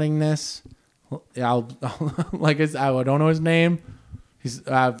scientist is running this. I don't know his name.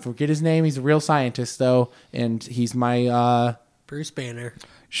 Forget his name. He's a real scientist though, and he's my Bruce Banner. You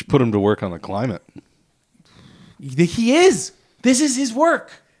should put him to work on the climate. He is. This is his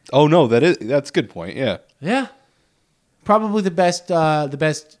work. Oh no, that's a good point. Yeah. Yeah. Probably the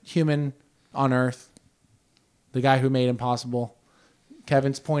best human on Earth. The guy who made Impossible.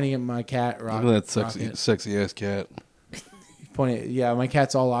 Kevin's pointing at my cat. Look at that sexy ass cat. Yeah, my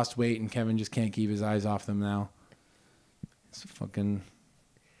cat's all lost weight, and Kevin just can't keep his eyes off them now. It's fucking.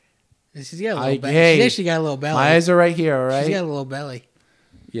 She's got a little belly. She's actually got a little belly. My eyes are right here. All right. She's got a little belly.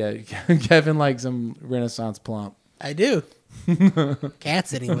 Yeah, Kevin likes them Renaissance plump. I do.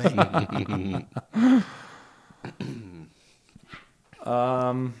 Cats anyway.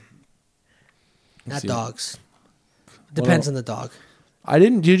 Not dogs. Depends on the dog. I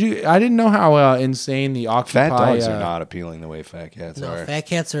didn't know how insane the Occupy. Fat dogs are not appealing the way fat cats are. No, fat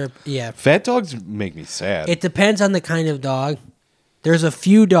cats are, yeah. Fat dogs make me sad. It depends on the kind of dog. There's a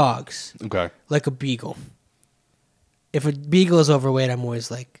few dogs, Okay. like a beagle. If a beagle is overweight, I'm always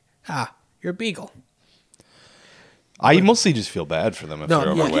like, you're a beagle. I mostly just feel bad for them if they're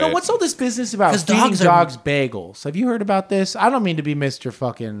overweight. You know, what's all this business about feeding dogs bagels? Have you heard about this? I don't mean to be Mr.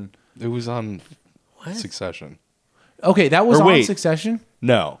 fucking... It was on What? Succession. Okay, that was on wait. Succession?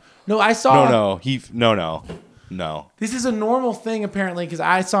 No. No, I saw... No. This is a normal thing, apparently, because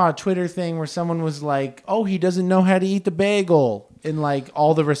I saw a Twitter thing where someone was like, oh, he doesn't know how to eat the bagel. And, like,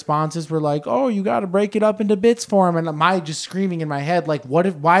 all the responses were like, oh, you got to break it up into bits for him. And I just screaming in my head, like,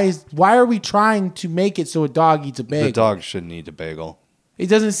 why are we trying to make it so a dog eats a bagel? The dog shouldn't eat a bagel. It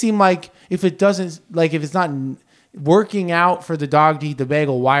doesn't seem like if it's not working out for the dog to eat the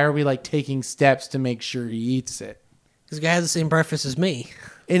bagel, why are we, like, taking steps to make sure he eats it? This guy has the same breakfast as me.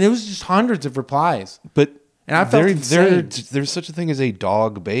 And it was just hundreds of replies. But and I felt insane. There's such a thing as a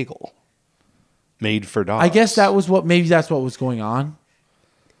dog bagel made for dogs. I guess maybe that's what was going on.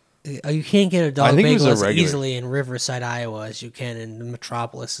 You can't get a dog think it was bagel a as regular- easily in Riverside, Iowa as you can in the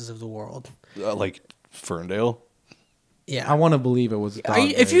metropolises of the world. Like Ferndale. Yeah. I want to believe it was a dog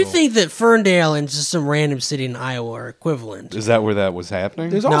If you bagel. think that Ferndale and just some random city in Iowa are equivalent, Is that where that was happening?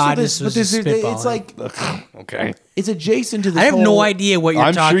 There's No, also I this, just but was there's, just it's spitballing. like Okay. it's adjacent to this. I have no whole- idea what you're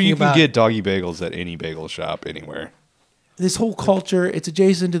I'm talking sure you about. can get doggy bagels at any bagel shop anywhere. this whole culture, it's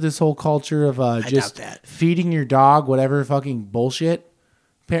adjacent to this whole culture of just doubt that. feeding your dog whatever fucking bullshit.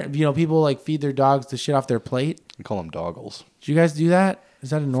 People like feed their dogs the shit off their plate. We call them doggles. Do you guys do that? Is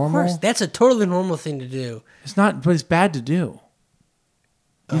that a Of normal? course, that's a totally normal thing to do. It's not, but it's bad to do.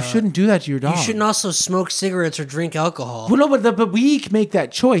 You shouldn't do that to your dog. You shouldn't also smoke cigarettes or drink alcohol. Well, no, but we can make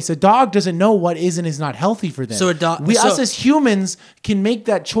that choice. A dog doesn't know what is and is not healthy for them. So a dog- us as humans can make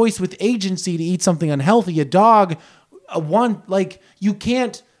that choice with agency to eat something unhealthy. A dog, you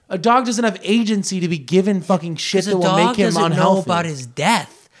can't. A dog doesn't have agency to be given fucking shit that a will dog make him doesn't unhealthy. know about his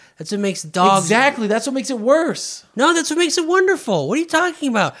death. That's what makes dogs. Exactly. That's what makes it worse. No, that's what makes it wonderful. What are you talking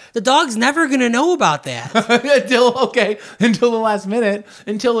about? The dog's never going to know about that. until the last minute.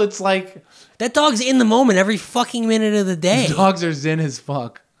 Until it's like That dog's in the moment every fucking minute of the day. dogs are zen as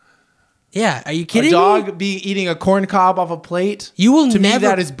fuck. Yeah, are you A kidding me? dog be eating a corn cob off a plate. You will to never. me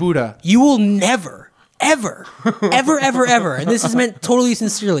that is Buddha. You will never, ever, ever, and this is meant totally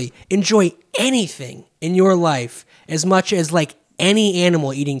sincerely, enjoy anything in your life as much as like any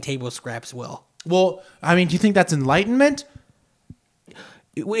animal eating table scraps will. Well, I mean, do you think that's enlightenment?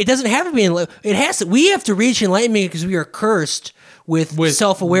 It doesn't have to be. It has to. We have to reach enlightenment because we are cursed with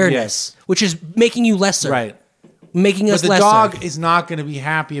self-awareness, yes. which is making you lesser, Right. Making But us the lesser. dog is not going to be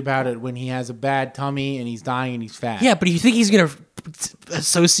happy about it when he has a bad tummy and he's dying and he's fat. Yeah, but you think he's gonna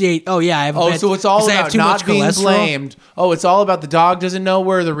associate? Oh yeah, I have. Oh, so it's all 'cause I have about too not much being cholesterol? blamed. Oh, it's all about the dog doesn't know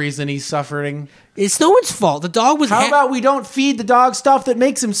we're the reason he's suffering. It's no one's fault. The dog was. How about we don't feed the dog stuff that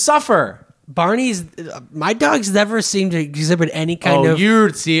makes him suffer? Barney's? My dogs never seem to exhibit any kind of you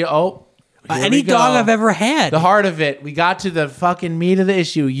see. Oh, here any we go. dog I've ever had. The heart of it. We got to the fucking meat of the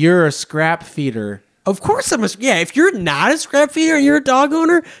issue. You're a scrap feeder. Of course I'm a. Yeah, if you're not a scrap feeder and you're a dog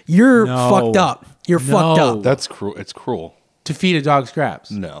owner, you're No. fucked up. You're fucked No. up. That's cruel. It's cruel. To feed a dog scraps.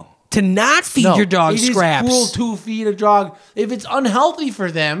 No. To not feed No, your dog it is scraps. cruel to feed a dog if it's unhealthy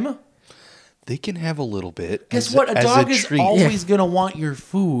for them. They can have a little bit. Guess as what? A as dog is treat. always gonna want your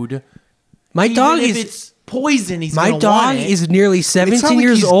food. My Even dog if is. it's poison. He's My gonna dog want it. is nearly It's not 17 like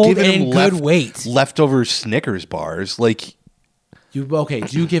years he's old giving and him good weight. leftover Snickers bars. Like, Okay,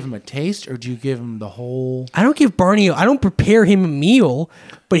 do you give him a taste or do you give him the whole? I don't give Barney. I don't prepare him a meal,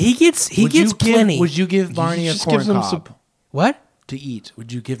 but he gets plenty. Would you give Barney a just corn gives him cob some- What? to eat?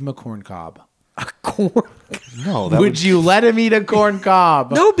 Would you give him a corn cob? Corn? no, that Would you let him eat a corn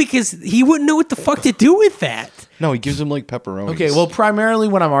cob? No, because he wouldn't know what the fuck to do with that. No, he gives them like pepperoni. Okay, well, primarily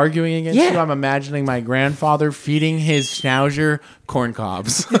when I'm arguing against Yeah. you, I'm imagining my grandfather feeding his schnauzer corn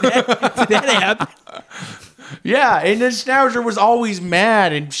cobs. That happened. Yeah, and the schnauzer was always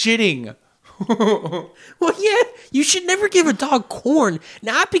mad and shitting. Well, yeah, you should never give a dog corn,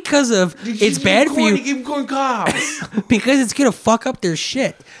 not because of it's bad for you, Give him corn cobs. because it's gonna fuck up their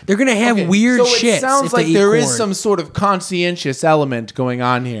shit. They're gonna have Okay, weird so shit. it sounds if like they eat there is corn. some sort of conscientious element going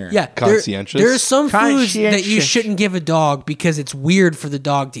on here. Yeah, Conscientious? There are some foods that you Conscientious. shouldn't give a dog because it's weird for the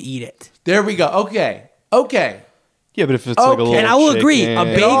dog to eat it. There we go. Okay. Yeah, but if it's like a Okay. little And I will agree, chicken- a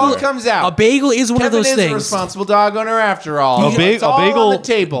It bagel all comes out. A bagel is one Kevin of those is a things. responsible dog owner after all. A It's all bagel, on the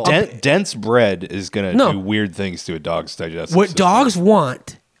table. dense bread is gonna No. do weird things to a dog's digestive What system. dogs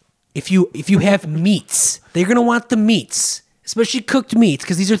want, if you have meats, they're gonna want the meats, especially cooked meats,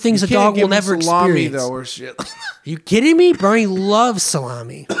 because these are things a Can't dog give will him never salami, experience. though, or shit. Are you kidding me? Barney loves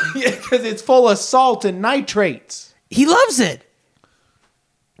salami. Yeah, because it's full of salt and nitrates. He loves it.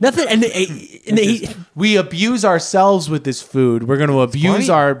 Nothing, We abuse ourselves with this food. We're going to abuse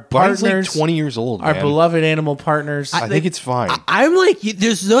our Barney's partners, like 20 years old. our man. beloved animal partners. I think it's fine. I'm like,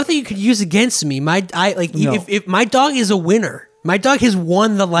 there's nothing you could use against me. No. If my dog is a winner, my dog has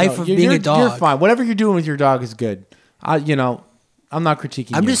won the life of being a dog. You're fine. Whatever you're doing with your dog is good. I'm not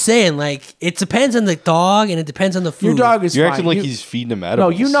critiquing. I'm you. just saying, like, it depends on the dog and it depends on the food. Your dog is You're fine. acting like You- he's feeding him No,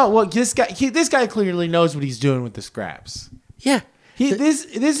 edibles. you know what? This guy clearly knows what he's doing with the scraps. yeah. This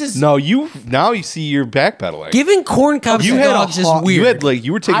is No, now you see you're backpedaling. Giving corn cobs you to had dogs a is hard, weird.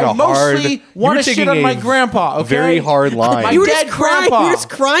 you were taking I a hard. mostly want to shit on my grandpa. Okay? Very hard line. My you were dead just crying. grandpa. You were just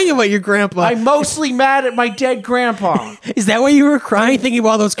crying about your grandpa. I'm mostly mad at my dead grandpa. Is that why you were crying, thinking about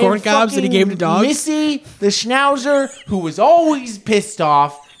all those corn And cobs that he gave to fucking dogs? Missy, the schnauzer, who was always pissed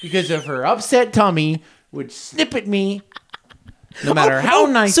off because of her upset tummy, would snip at me no matter how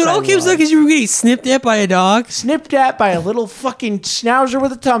nice So it I all came was. because you were getting snipped at by a dog. Snipped at by a little fucking schnauzer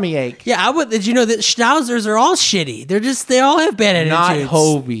with a tummy ache. Yeah, I would. Did you know that schnauzers are all shitty? They all have bad Not attitudes.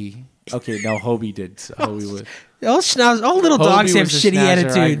 Hobie. Okay, no, Hobie did. Hobie was. All little dogs Hobie have was the shitty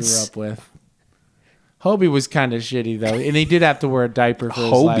schnauzer attitudes. I grew up with. Hobie was kind of shitty though, and he did have to wear a diaper for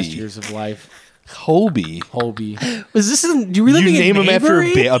his last Hobie. years of life. Hobie. Hobie. Was this? Do you really You name him after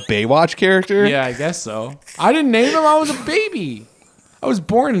Maybury? a Baywatch character? Yeah, I guess so. I didn't name him. I was a baby. I was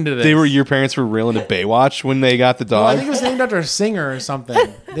born into this. Your parents were real into Baywatch when they got the Well, I dog. think it was named after a singer or something.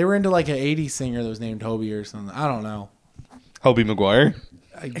 They were into like an 80s singer that was named Hobie or something. I don't know. Hobie Maguire.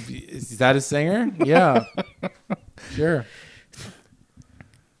 Is that a singer? Yeah. Sure.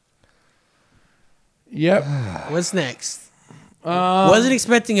 Yep. What's next? Wasn't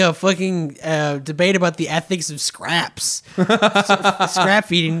expecting a fucking debate about the ethics of scraps.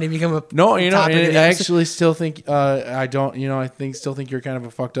 Scrap eating to become a No, you know, topic of I the episode. actually still think I don't. You know, still think you're kind of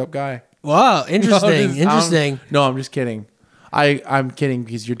a fucked up guy. Wow, interesting, interesting. No, I'm just kidding. I'm kidding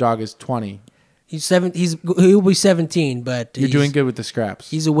because your dog is 20. He'll be 17, but You're doing good with the scraps.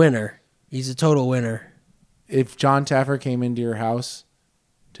 He's a winner. He's a total winner. If John Taffer came into your house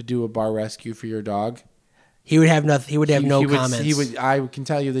to do a bar rescue for your dog, He would have nothing. He would have no he comments. He would. I can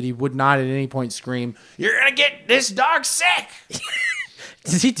tell you that he would not at any point scream, "You're gonna get this dog sick."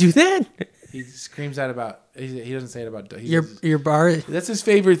 Does he do that? He screams that about. He doesn't say it about. Your bar. That's his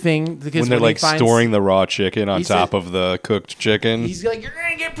favorite thing because When they're he like finds- storing the raw chicken on He top said- of the cooked chicken. He's like, "You're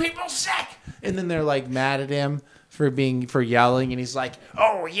gonna get people sick," and then they're like mad at him for yelling, and he's like,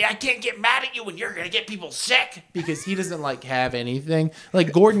 "Oh yeah, I can't get mad at you when you're gonna get people sick," because he doesn't like have anything.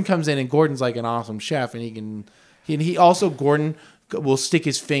 Like Gordon comes in, and Gordon's like an awesome chef, and he also Gordon will stick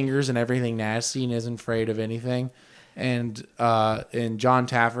his fingers in everything nasty and isn't afraid of anything. And John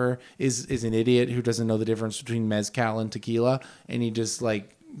Taffer is an idiot who doesn't know the difference between mezcal and tequila, and he just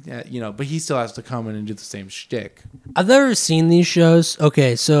like but he still has to come in and do the same shtick. I've never seen these shows.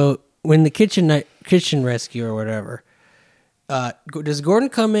 Okay, so when the kitchen rescue or whatever, does Gordon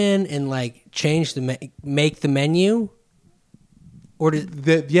come in and like change make the menu, or does,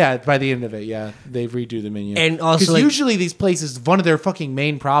 By the end of it, they redo the menu. And also, 'cause like- usually these places, one of their fucking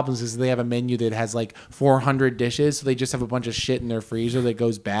main problems is they have a menu that has like 400 dishes, so they just have a bunch of shit in their freezer that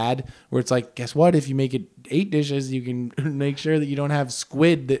goes bad. Where it's like, guess what? If you make it 8 dishes, you can make sure that you don't have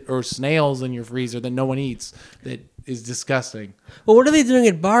squid or snails in your freezer that no one eats. That is disgusting. well, what are they doing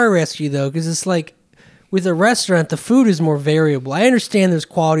at bar rescue though? Because it's like with a restaurant, the food is more variable. I understand there's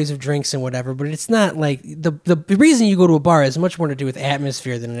qualities of drinks and whatever, but it's not like the reason you go to a bar has much more to do with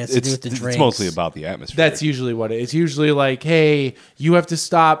atmosphere than it has to do with the drinks. It's mostly about the atmosphere. That's usually what it is. It's usually like, hey, you have to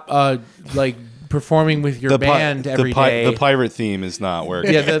stop like performing with your band every day. The pirate theme is not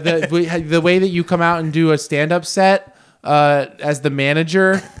working. Yeah, the way that you come out and do a stand-up set as the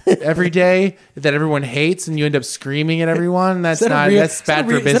manager every day that everyone hates, and you end up screaming at everyone. That's that's bad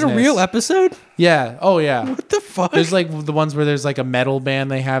for business. Is that a real episode? Yeah. Oh yeah. What the fuck? There's like the ones where there's like a metal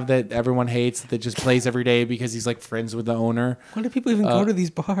band they have that everyone hates that just plays every day because he's like friends with the owner. Why do people even go to these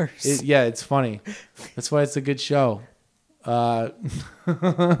bars? It's funny. That's why it's a good show.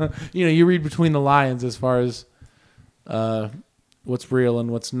 You read between the lines as far as what's real and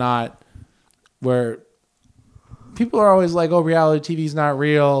what's not. Where people are always like, "Oh, reality TV is not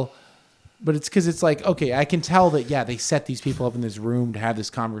real," but it's because it's like, okay, I can tell that they set these people up in this room to have this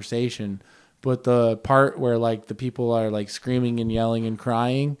conversation, but the part where like the people are like screaming and yelling and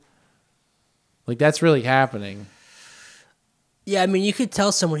crying, like that's really happening. Yeah, I mean, you could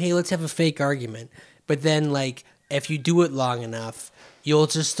tell someone, "Hey, let's have a fake argument," but then like if you do it long enough, you'll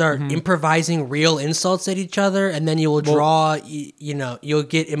just start improvising real insults at each other, and then you will draw. You'll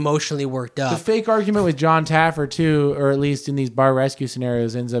get emotionally worked up. The fake argument with John Taffer too, or at least in these bar rescue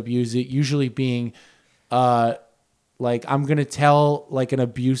scenarios, ends up usually being, like I'm gonna tell like an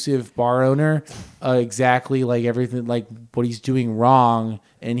abusive bar owner exactly like everything like what he's doing wrong,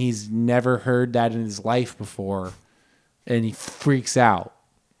 and he's never heard that in his life before, and he freaks out.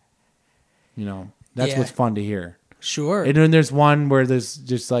 That's Yeah. what's fun to hear. Sure. And then there's one where there's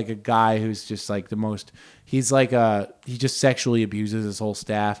just like a guy who's just like he just sexually abuses his whole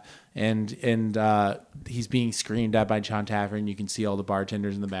staff, and he's being screamed at by John Taffer, and you can see all the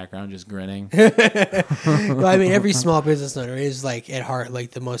bartenders in the background just grinning. Well, I mean, every small business owner is like at heart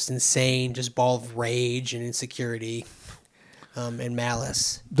like the most insane, just ball of rage and insecurity, and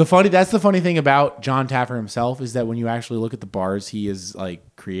malice. That's the funny thing about John Taffer himself is that when you actually look at the bars he is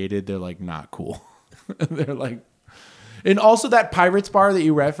like created, they're like not cool. They're like. And also that Pirates bar that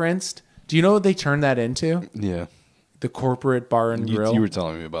you referenced, do you know what they turned that into? Yeah. The corporate bar and grill. You were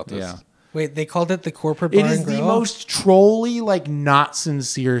telling me about this. Yeah. Wait, they called it the corporate bar It is and grill? the most trolly, like not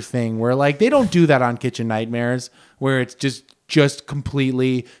sincere thing where like they don't do that on Kitchen Nightmares where it's just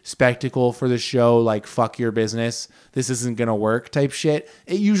completely spectacle for the show, like fuck your business, this isn't gonna work type shit.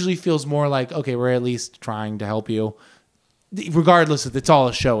 It usually feels more like, okay, we're at least trying to help you. Regardless if it's all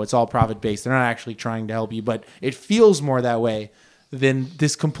a show, it's all profit based. They're not actually trying to help you, but it feels more that way. than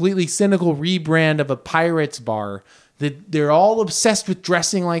this completely cynical rebrand of a pirates bar. They're all obsessed with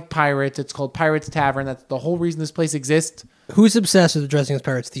dressing like pirates. It's called Pirates Tavern. That's the whole reason this place exists. Who's obsessed with dressing as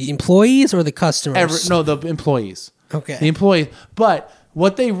pirates? The employees or the customers? No, the employees. Okay. The employees. But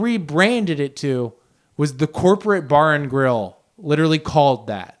what they rebranded it to was the Corporate Bar and Grill, literally called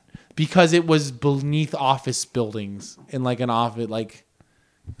that, because it was beneath office buildings in like an office, like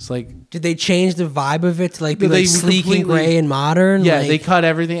it's like. Did they change the vibe of it to like be They like sleek and completely- gray and modern? Yeah, Like- they cut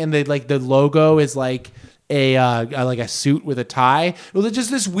everything, and they like the logo is like a suit with a tie. Well, it's just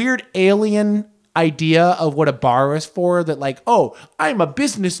this weird alien idea of what a bar is for. That like, oh, I'm a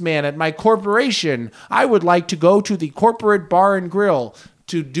businessman at my corporation. I would like to go to the Corporate Bar and Grill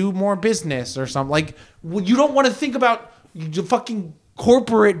to do more business or something. Like, well, you don't want to think about the fucking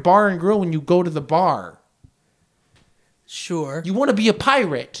Corporate Bar and Grill when you go to the bar. Sure. You want to be a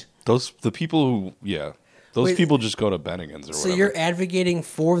pirate. The people who, yeah, those Wait, people just go to Bennigan's or So whatever. you're advocating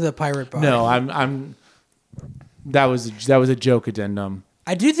for the pirate bar? No, I'm. That was a joke addendum.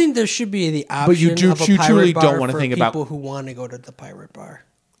 I do think there should be the option But you of a you pirate truly bar don't want to for think about. people who want to go to the pirate bar.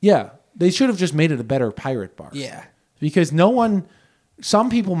 Yeah, they should have just made it a better pirate bar. Yeah. Because some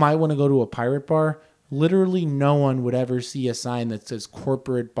people might want to go to a pirate bar. Literally no one would ever see a sign that says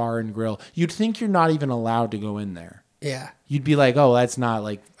Corporate Bar and Grill. You'd think you're not even allowed to go in there. Yeah. You'd be like, oh, that's not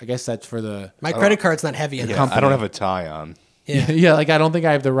like, I guess that's for the, My credit card's not heavy enough. yeah, I don't have a tie on. Yeah. yeah, like I don't think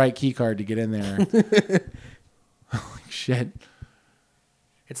I have the right key card to get in there. Holy shit.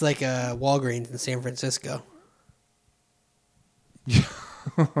 It's like Walgreens in San Francisco.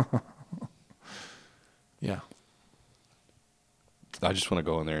 Yeah. I just want to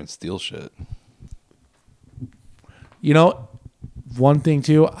go in there and steal shit. You know, one thing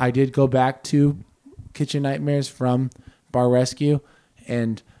too, I did go back to Kitchen Nightmares from Bar Rescue,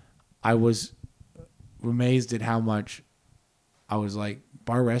 and I was amazed at how much I was like,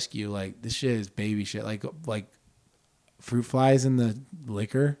 Bar Rescue, like this shit is baby shit. Like fruit flies in the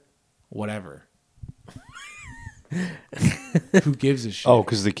liquor, whatever. Who gives a shit? Oh,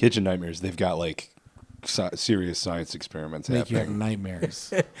 because the Kitchen Nightmares, they've got like serious science experiments Make you have happening.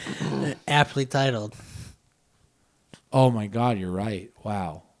 nightmares. Aptly titled. Oh my god, you're right.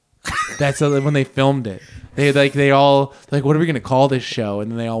 Wow. That's when they filmed it. They all what are we gonna call this show? And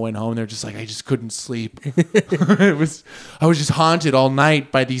then they all went home. They're just like, I just couldn't sleep. I was just haunted all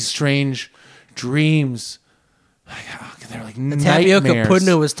night by these strange dreams. They're like The tapioca nightmares.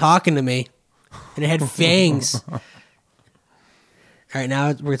 pudding was talking to me, and it had fangs. All right, now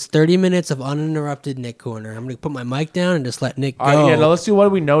it's 30 minutes of uninterrupted Nick Corner. I'm going to put my mic down and just let Nick go. All right, yeah, now let's do what do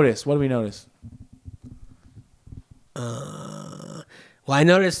we notice? What do we notice? Well, I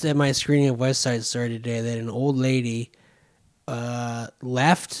noticed at my screening of West Side Story today that an old lady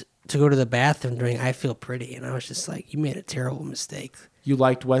left to go to the bathroom during I Feel Pretty, and I was just like, you made a terrible mistake. Did you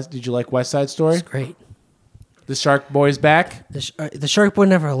like West Side Story? It's great. The Shark Boy's back. The Shark Boy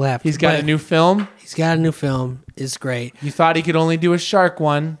never left. He's got but a new film. He's got a new film. It's great. You thought he could only do a shark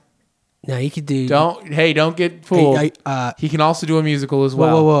one. Now you could do. Don't get fooled. Hey, he can also do a musical as whoa,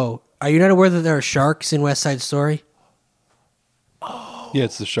 well. whoa! Are you not aware that there are sharks in West Side Story? Yeah,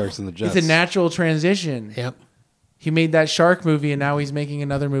 it's the Sharks and the Jets. It's a natural transition. Yep. He made that shark movie, and now he's making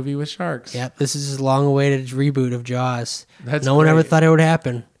another movie with sharks. Yep. This is his long-awaited reboot of Jaws. That's no one ever great. thought it would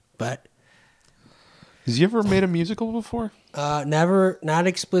happen, but Has he ever made a musical before? never, not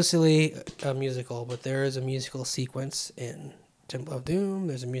explicitly a musical, but there is a musical sequence in Temple of Doom.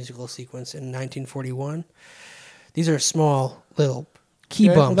 There's a musical sequence in 1941. These are small little key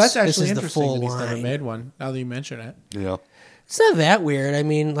Okay, bumps. well, that's This actually is the interesting full that he's never line. made one. Now that you mention it, Yeah. It's not that weird. I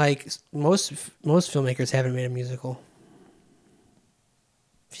mean, like most filmmakers haven't made a musical.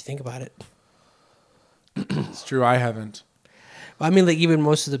 If you think about it, it's true. I haven't. I mean, like even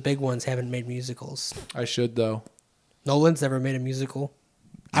most of the big ones haven't made musicals. I should though. Nolan's never made a musical.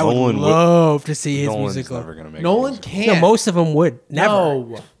 I Nolan would would- love to see his Nolan's musical. never gonna make Nolan a musical. can't. No, most of them would never.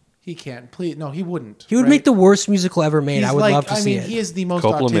 No, he can't. Please, no, he wouldn't. He would right? make the worst musical ever made. He's I would like, love to see it. he is the most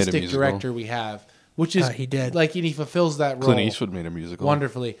Coppola made a autistic musical. director we have, which is He did. like, and he fulfills that role Clint Eastwood made a musical.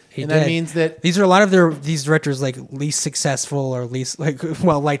 wonderfully. He and did. that means that These are a lot of these directors like least successful or least like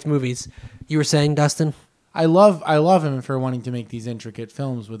well liked movies. You were saying, Dustin? I love him for wanting to make these intricate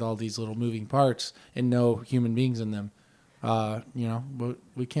films with all these little moving parts and no human beings in them. But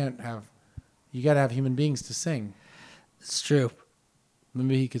we can't have. You got to have human beings to sing. It's true.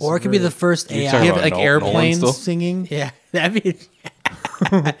 Maybe he could. Or it could be the first You're AI. talking You have about like Nolan airplanes still? singing. Yeah, that'd be.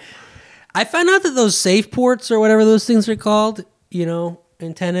 I found out that those safe ports or whatever those things are called, in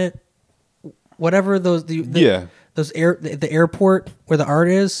Tenet, whatever those Yeah. those the airport where the art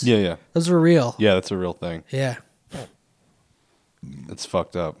is. Yeah, yeah. Those were real. Yeah, that's a real thing. Yeah. It's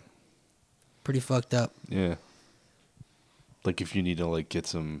fucked up. Pretty fucked up. Yeah. Like if you need to like get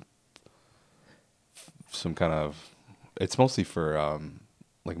some kind of, it's mostly for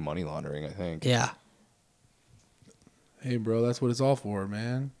like money laundering, I think. Yeah. Hey, bro, that's what it's all for,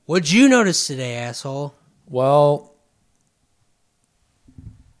 man. What'd you notice today, asshole? Well,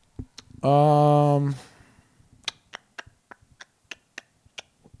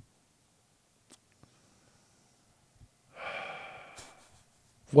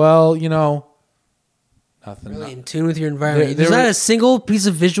 well, you know, nothing. Really in tune with your environment. There There's not were- a single piece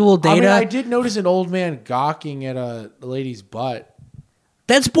of visual data. I mean, I did notice an old man gawking at a lady's butt.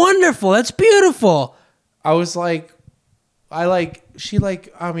 That's wonderful. That's beautiful. I was like, I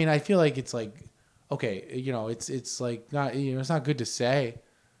mean, I feel like it's like, okay, you know, it's like not, you know, it's not good to say.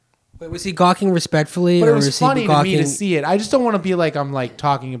 Wait, was he gawking respectfully, But or it was was funny he to gawking? me to see it. I just don't want to be like I'm like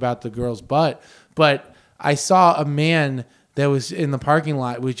talking about the girl's butt, but I saw a man that was in the parking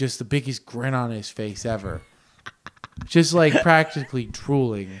lot with just the biggest grin on his face ever, just like practically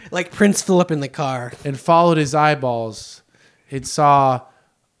drooling, Like Prince Philip in the car. and followed his eyeballs. It saw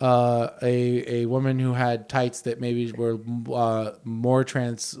a woman who had tights that maybe were more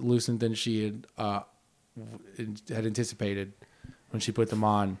translucent than she had anticipated when she put them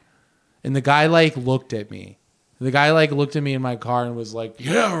on. And the guy like looked at me. The guy like looked at me in my car and was like,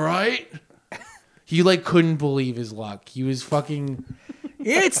 "Yeah, right." He like couldn't believe his luck. He was fucking.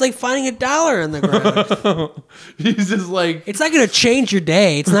 Yeah, it's like finding $1 in the ground. He's just like. It's not going to change your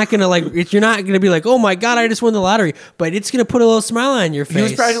day. It's not going to like. You're not going to be like, oh my god, I just won the lottery. But it's going to put a little smile on your face. He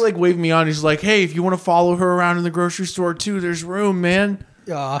was practically like waving me on. He's like, "Hey, if you want to follow her around in the grocery store too, there's room, man.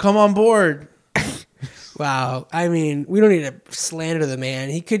 Aw. Come on board." Wow. I mean, we don't need to slander the man.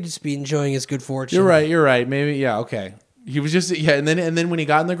 He could just be enjoying his good fortune. You're right. Maybe, yeah, okay. He was just, yeah, and then when he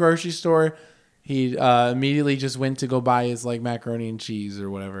got in the grocery store, he immediately just went to go buy his like macaroni and cheese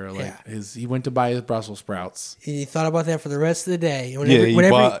or whatever. Like Yeah. he went to buy his Brussels sprouts. He thought about that for the rest of the day.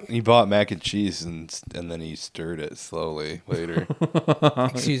 Yeah, he bought mac and cheese and then he stirred it slowly later.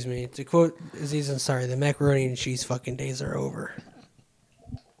 Excuse me. To quote Aziz Ansari, the macaroni and cheese fucking days are over.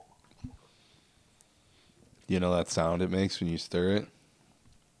 You know that sound it makes when you stir it?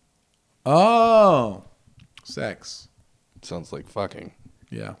 Oh, sex. It sounds like fucking.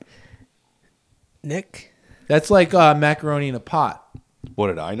 Yeah, Nick? that's like macaroni in a pot. What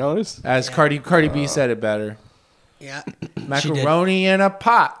did I notice? As Cardi B said it better. Yeah. Macaroni in a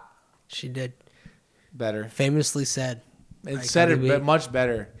pot. She did. Better. Famously said. It By said Cardi it B. much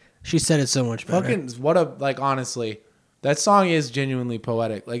better. She said it so much better. Fucking what a like. Honestly, that song is genuinely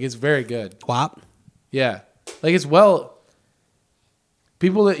poetic. Like it's very good. WAP. Yeah, like it's well.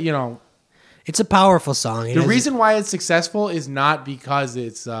 People that you know. It's a powerful song. It The has- reason why it's successful is not because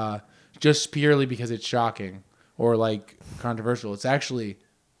it's just purely because it's shocking or like controversial. It's actually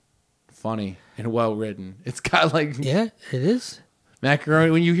funny and well written. It's got like Yeah, it is. macaroni.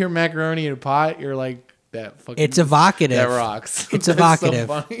 When you hear macaroni in a pot, you're like that fucking. It's evocative. That rocks. It's That's evocative.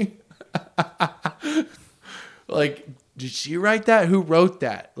 So funny. Like, did she write that? Who wrote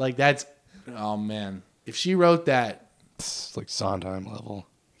that? Like, that's. Oh man, if she wrote that, It's like Sondheim level.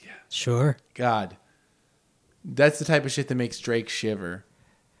 Sure. God, that's the type of shit that makes Drake shiver.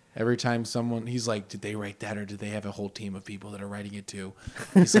 Every time he's like, did they write that or did they have a whole team of people that are writing it too?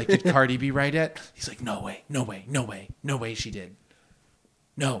 He's like, did Cardi B write it? He's like, no way she did.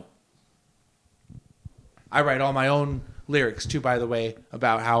 No. I write all my own lyrics too, by the way,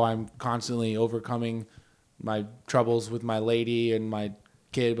 about how I'm constantly overcoming my troubles with my lady and my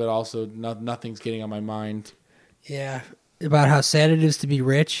kid, but also nothing's getting on my mind. Yeah. About how sad it is to be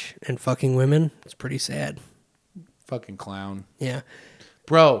rich and fucking women. It's pretty sad. Fucking clown. Yeah.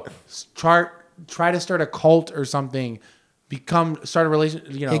 Bro, try to start a cult or something. Start a relation.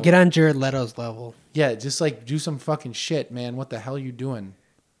 You know, Yeah, get on Jared Leto's level. yeah, just like do some fucking shit, man. What the hell are you doing?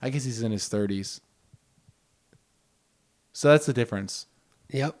 I guess he's in his 30s. So that's the difference.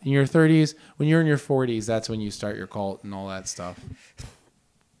 Yep. In your 30s, when you're in your 40s, that's when you start your cult and all that stuff.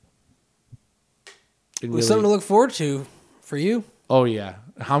 It was something to look forward to for you. Oh yeah,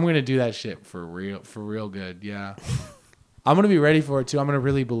 I'm gonna do that shit for real good. Yeah, I'm gonna be ready for it too. I'm gonna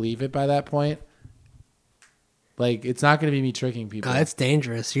really believe it by that point. Like it's not gonna be me tricking people. That's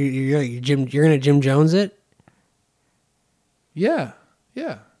dangerous. You're gonna Jim Jones it. Yeah.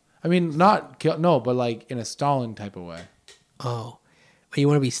 I mean, but like in a Stalin type of way. Oh, but you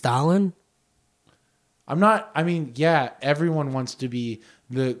want to be Stalin? I'm not. I mean, yeah, everyone wants to be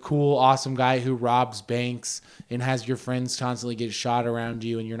the cool, awesome guy who robs banks and has your friends constantly get shot around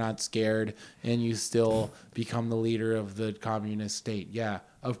you and you're not scared and you still become the leader of the communist state. Yeah,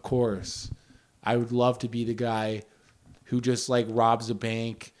 of course. I would love to be the guy who just like robs a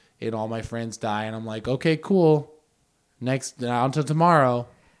bank and all my friends die, and I'm like, okay, cool. Next, on to tomorrow.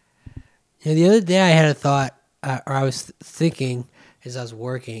 Yeah, the other day I had a thought, or I was thinking as I was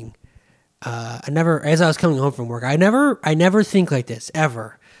working. As I was coming home from work, I never think like this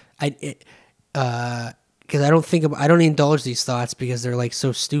ever. Because I don't indulge these thoughts because they're like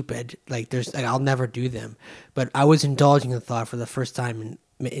so stupid. I'll never do them. But I was indulging the thought for the first time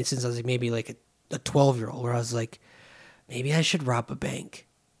since I was like maybe like a 12-year-old, where I was like, maybe I should rob a bank.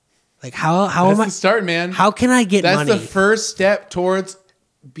 Like how That's am I? the start, man. How can I get money? That's the first step towards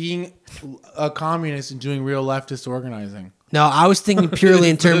being a communist and doing real leftist organizing. No, I was thinking purely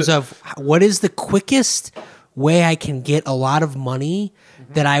in terms of what is the quickest way I can get a lot of money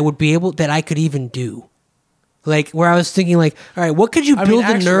that I could even do. Like where I was thinking like, all right, what could you build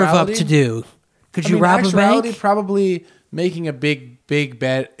the nerve up to do? Could you rob a bank? Probably making a big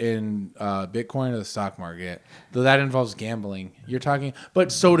bet in Bitcoin or the stock market. Though that involves gambling. You're talking,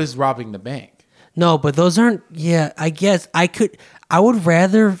 but so does robbing the bank. No, but those aren't. Yeah, I guess I would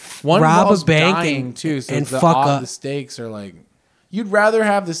rather rob a bank and fuck up. The stakes are like, you'd rather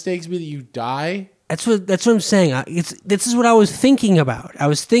have the stakes be that you die. That's what I'm saying. This is what I was thinking about. I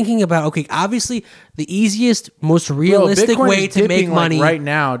was thinking about, okay, obviously the easiest, most realistic way to make money right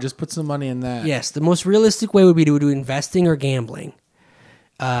now. Just put some money in that. Yes, the most realistic way would be to do investing or gambling.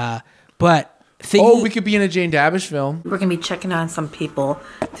 But we could be in a Jane Davish film. We're going to be checking on some people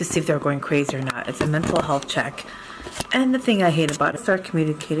to see if they're going crazy or not. It's a mental health check. And the thing I hate about it, start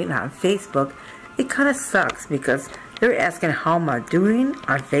communicating on Facebook, it kind of sucks because they're asking how am I doing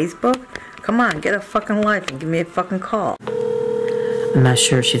on Facebook. Come on, get a fucking life and give me a fucking call. I'm not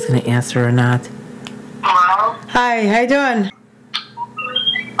sure if she's going to answer or not. Hello? Hi, how you doing?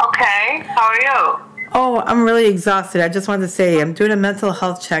 Okay, how are you? Oh, I'm really exhausted. I just wanted to say I'm doing a mental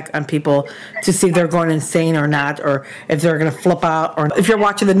health check on people to see if they're going insane or not, or if they're going to flip out, or if you're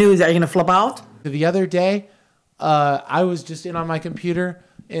watching the news, are you going to flip out? The other day, I was just in on my computer,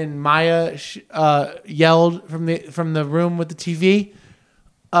 and Maya yelled from the room with the TV,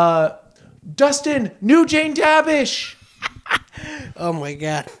 Dustin, new Jane Davish. Oh my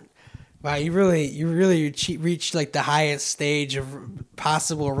God. Wow, you really reached like the highest stage of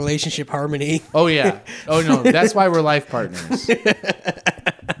possible relationship harmony. Oh yeah. Oh no, that's why we're life partners.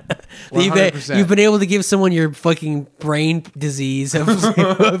 100%. You've been able to give someone your fucking brain disease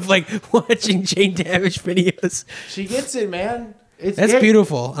of like watching Jane Davish videos. She gets it, man. That's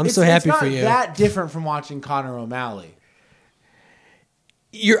beautiful. I'm so happy for you. It's not that different from watching Conor O'Malley.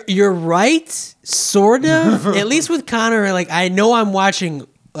 You're right, sort of. At least with Conor, like I know I'm watching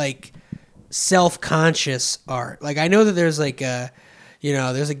like self-conscious art. Like I know that there's like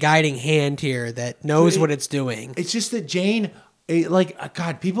there's a guiding hand here that knows what it's doing. It's just that Jane, she's like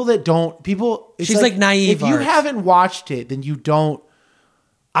naive. If you art. haven't watched it, then you don't.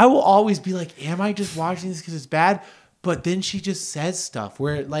 I will always be like, am I just watching this because it's bad? But then she just says stuff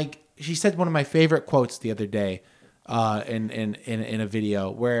where, like, she said one of my favorite quotes the other day in a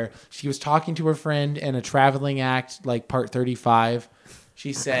video where she was talking to her friend in a traveling act, like part 35.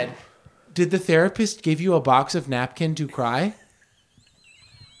 She said, "Did the therapist give you a box of napkin to cry?"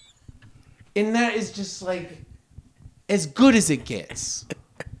 And that is just like as good as it gets.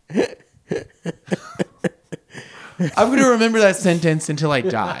 I'm going to remember that sentence until I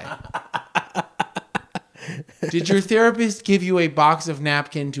die. Did your therapist give you a box of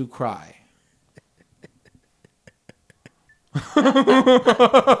napkin to cry?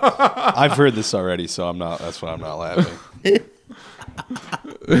 I've heard this already, so that's why I'm not laughing.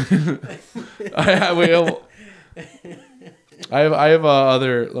 I have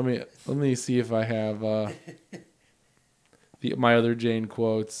other. Let me see if I have my other Jane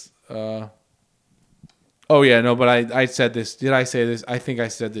quotes. Oh yeah, no, but I said this. Did I say this? I think I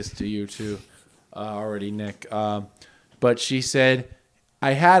said this to you too already, Nick. But she said,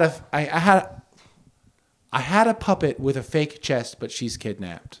 I had a puppet with a fake chest, but she's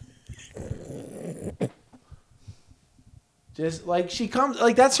kidnapped. Just like she comes,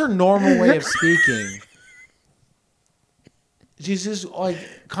 like that's her normal way of speaking. She's just like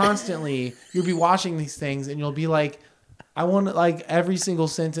constantly. You'll be watching these things, and you'll be like, I want to like every single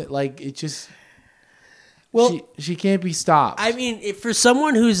sentence. Like it just. Well, she can't be stopped. I mean, for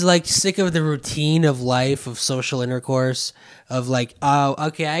someone who's like sick of the routine of life, of social intercourse, of like, oh,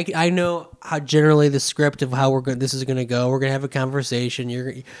 okay, I know how generally the script of how this is gonna go. We're gonna have a conversation.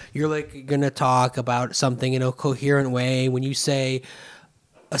 You're like gonna talk about something in a coherent way. When you say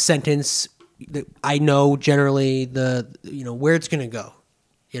a sentence, I know generally where it's gonna go.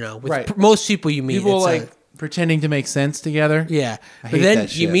 With right. Most people you meet, people like pretending to make sense together. Yeah, but then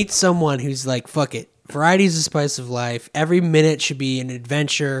you meet someone who's like, fuck it. Variety is the spice of life. Every minute should be an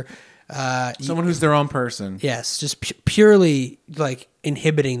adventure. Someone who's their own person. Yes, just purely like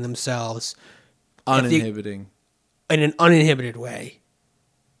inhibiting themselves. Uninhibiting. In an uninhibited way.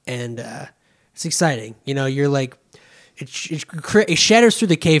 And it's exciting. You know, you're like, it shatters through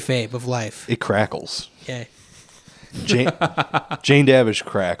the kayfabe of life. It crackles. Yeah. Jane Davish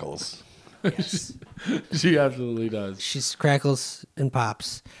crackles. Yes. She absolutely does. She crackles and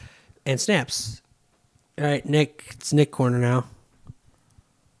pops and snaps. All right, Nick. It's Nick Corner now.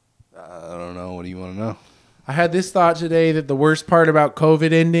 I don't know. What do you want to know? I had this thought today that the worst part about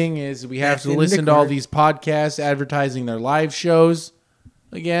COVID ending is we have That's to in listen Nick to all Corner. these podcasts advertising their live shows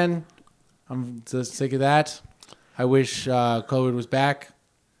again. I'm just sick of that. I wish COVID was back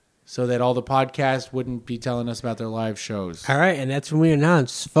so that all the podcasts wouldn't be telling us about their live shows. All right, and that's when we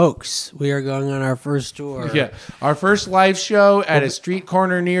announce, folks, we are going on our first tour. Yeah, our first live show at a street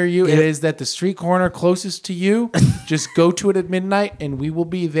corner near you. Yeah. It is at the street corner closest to you. Just go to it at midnight, and we will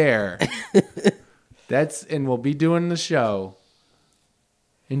be there. And we'll be doing the show.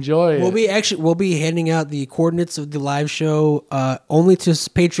 Enjoy it. We'll be handing out the coordinates of the live show only to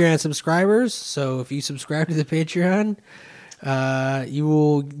Patreon subscribers. So if you subscribe to the Patreon, you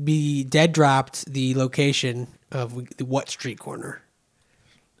will be dead dropped the location of what street corner.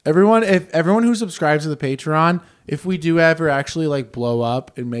 Everyone who subscribes to the Patreon, if we do ever actually like blow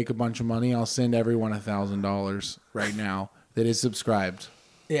up and make a bunch of money, I'll send everyone $1,000 right now that is subscribed.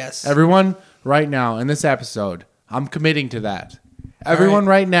 Yes. Everyone right now in this episode, I'm committing to that. Everyone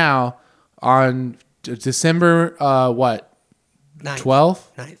right now on December Ninth. 12th?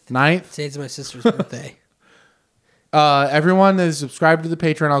 9th? Today's my sister's birthday. Everyone that is subscribed to the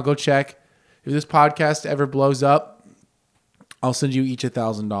Patreon, I'll go check. If this podcast ever blows up, I'll send you each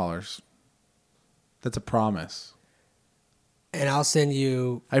 $1,000. That's a promise. And I'll send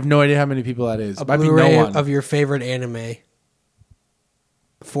you I have no idea how many people that is. a Might be Blu-ray no one. of your favorite anime.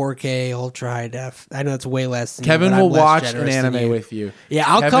 4K, ultra high def. I know it's way less than Kevin you, but will I'm less watch an generous than anime you. with you. Yeah,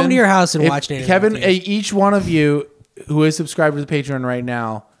 I'll Kevin, come to your house and if watch an anime. Kevin, with you. each one of you who is subscribed to the Patreon right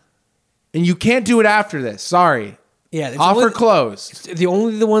now, and you can't do it after this. Sorry. Yeah, it's Offer only, closed.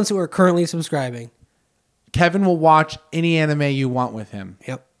 only the ones who are currently subscribing. Kevin will watch any anime you want with him.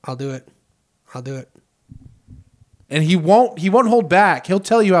 Yep, I'll do it. And he won't hold back. He'll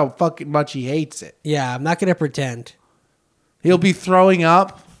tell you how fucking much he hates it. Yeah, I'm not gonna pretend. He'll be throwing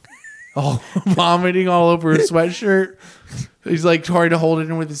up, vomiting all over his sweatshirt. He's like trying to hold it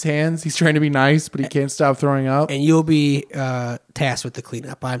in with his hands. He's trying to be nice, but he can't stop throwing up. And you'll be tasked with the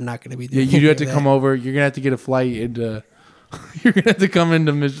cleanup. I'm not gonna be Yeah, doing you do have any to of come that. over. You're gonna have to get a flight into. You're gonna have to come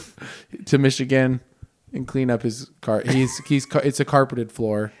into to Michigan and clean up his car. It's a carpeted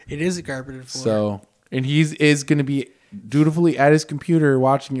floor. It is a carpeted floor. So, and is gonna be dutifully at his computer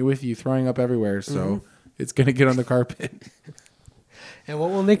watching it with you, throwing up everywhere. So it's gonna get on the carpet. And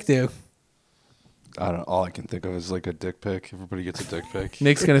what will Nick do? I don't. All I can think of is like a dick pic. Everybody gets a dick pic.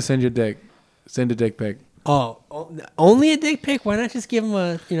 Nick's gonna send you a dick. Send a dick pic. Oh, only a dick pic? Why not just give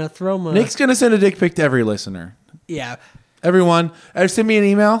him throw him a... Nick's gonna send a dick pic to every listener. Yeah. Everyone, send me an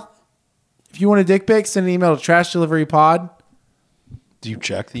email. If you want a dick pic, send an email to Trash Delivery Pod. Do you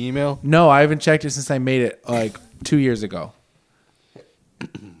check the email? No, I haven't checked it since I made it like 2 years ago.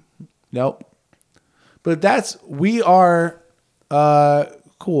 Nope. But we are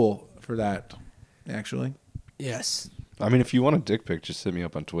cool for that, actually. Yes. I mean, if you want a dick pic, just hit me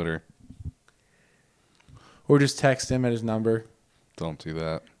up on Twitter. Or just text him at his number. Don't do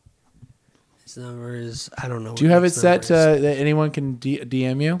that. His number is... I don't know. Do you have it set to that anyone can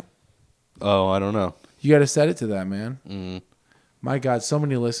DM you? Oh, I don't know. You got to set it to that, man. My God, so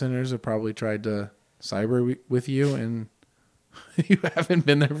many listeners have probably tried to cyber with you, and you haven't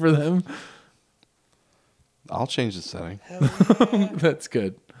been there for them. I'll change the setting. That's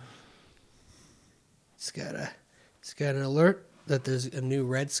good. It's got an alert that there's a new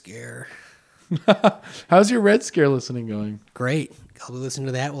Red Scare. How's your Red Scare listening going? Great. I'll be listening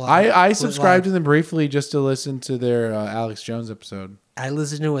to that. I subscribed to them briefly just to listen to their Alex Jones episode. I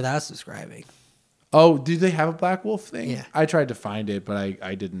listened to it without subscribing. Oh, do they have a Black Wolf thing? Yeah. I tried to find it, but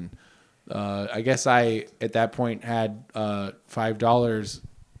I didn't. I guess I, at that point, had $5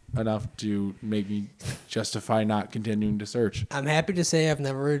 enough to make me justify not continuing to search. I'm happy to say I've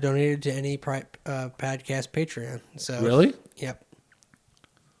never donated to any podcast Patreon. So Really? Yep.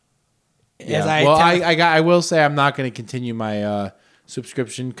 Yeah. I will say I'm not going to continue my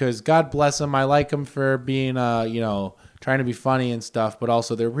subscription because God bless them. I like them for being, trying to be funny and stuff, but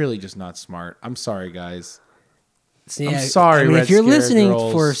also they're really just not smart. I'm sorry, guys. Yeah, I'm sorry, I mean, Red if you're Scare listening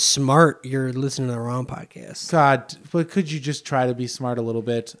girls. for smart, you're listening to the wrong podcast. God, but could you just try to be smart a little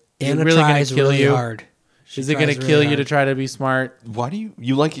bit? Anna really gonna tries kill really you? hard. She Is it going to tries kill really you to hard. try to be smart? Why do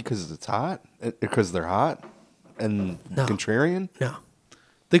you like it? Because it's hot? Because they're hot and No. contrarian? No.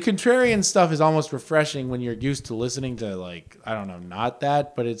 The contrarian stuff is almost refreshing when you're used to listening to, like, I don't know, not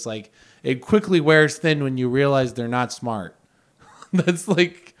that, but it's like it quickly wears thin when you realize they're not smart. That's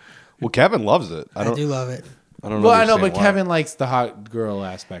like, Well, Kevin loves it. I do love it. I don't well, I know, understand but why. Kevin likes the hot girl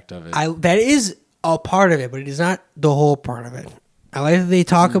aspect of it. That is a part of it, but it is not the whole part of it. I like that they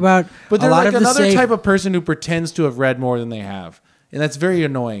talk about But a they're lot like of the another say- type of person who pretends to have read more than they have, and that's very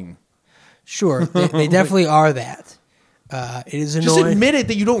annoying. Sure, they definitely are that. It is Just annoying. admit it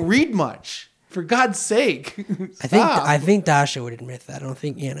that you don't read much, for God's sake. I think Dasha would admit that. I don't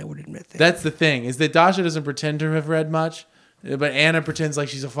think Anna would admit that. That's the thing, is that Dasha doesn't pretend to have read much, but Anna pretends like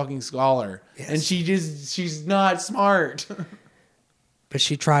she's a fucking scholar, Yes. and she's not smart. But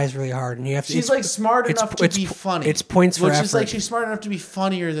she tries really hard, and you have to. She's like smart enough to be funny. It's points for which effort. is like she's smart enough to be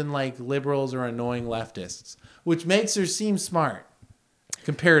funnier than like liberals or annoying leftists, which makes her seem smart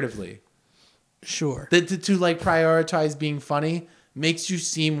comparatively. Sure. That to like prioritize being funny makes you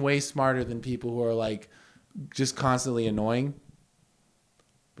seem way smarter than people who are like just constantly annoying.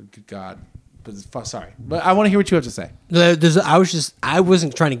 But good God. But sorry. But I want to hear what you have to say. I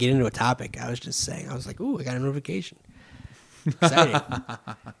wasn't trying to get into a topic. I was just saying. I was like, ooh, I got a notification. Exciting.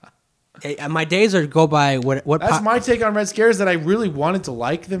 My days are go by what That's my take on Red Scares, that I really wanted to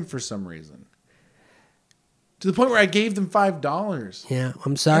like them for some reason. To the point where I gave them $5. Yeah,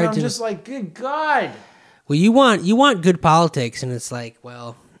 I'm sorry. And I'm just like, good God. Well, you want good politics, and it's like,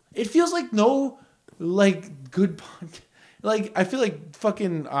 well, It feels like no, like, good podcast. Like, I feel like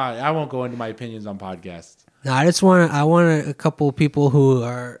fucking, I won't go into my opinions on podcasts. no. I want a couple of people who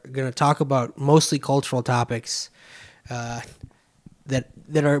are going to talk about mostly cultural topics, that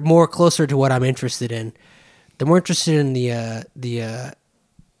are more closer to what I'm interested in. They're more interested in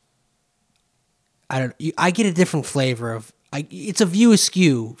I get a different flavor of. It's a view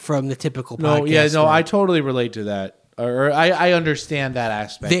askew from the typical podcast. No, yeah, no, where- I totally relate to that. Or I understand that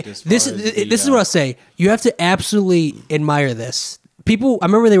aspect. This is what I'll say. You have to absolutely admire this. People, I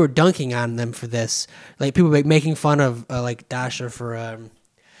remember they were dunking on them for this. Like people making fun of like Dasha for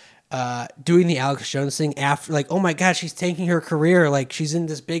doing the Alex Jones thing after, like, oh my God, she's tanking her career. Like she's in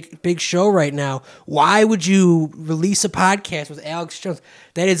this big show right now. Why would you release a podcast with Alex Jones?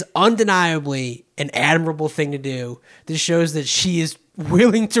 That is undeniably an admirable thing to do. This shows that she is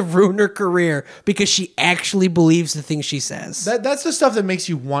willing to ruin her career because she actually believes the things she says. That's the stuff that makes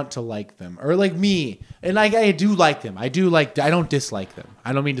you want to like them, or like me. And like I do like them. I don't dislike them.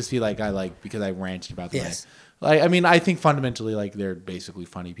 I don't mean to be like I like because I ranted about them. Yes. Like I mean, I think fundamentally, like they're basically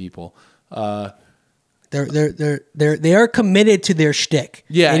funny people. They are committed to their shtick.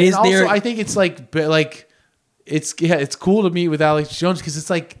 Yeah, it is and also their. I think it's it's cool to meet with Alex Jones because it's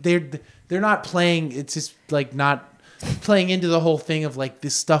like they're not playing. It's just like not playing into the whole thing of like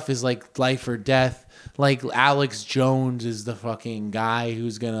this stuff is like life or death. Like Alex Jones is the fucking guy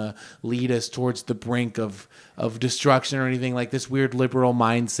who's gonna lead us towards the brink of destruction or anything, like this weird liberal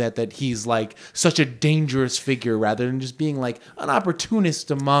mindset that he's like such a dangerous figure rather than just being like an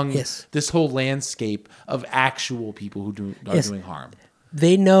opportunist among Yes. this whole landscape of actual people who are Yes. doing harm.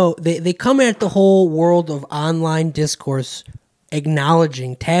 They know they come at the whole world of online discourse,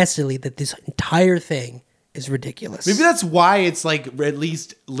 acknowledging tacitly that this entire thing is ridiculous. Maybe that's why it's like at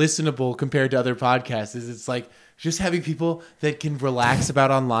least listenable compared to other podcasts. Is it's like just having people that can relax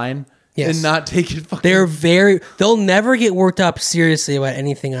about online Yes. and not take it fucking. They'll never get worked up seriously about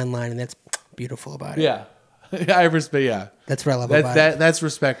anything online, and that's beautiful about it. Yeah, I respect. Yeah, That's what I love about it. that's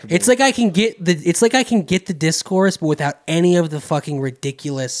respectable. It's like I can get the discourse, but without any of the fucking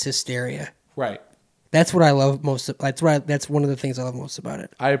ridiculous hysteria. right. That's what I love most. That's one of the things I love most about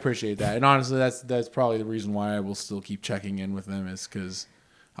it. I appreciate that, and honestly, that's probably the reason why I will still keep checking in with them is because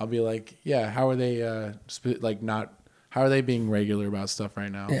I'll be like, yeah, how are they how are they being regular about stuff right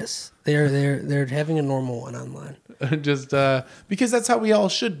now? Yes, they're having a normal one online. Just because that's how we all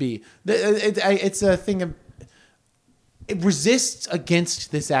should be. It's a thing of it resists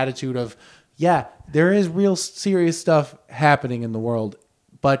against this attitude of, yeah, there is real serious stuff happening in the world,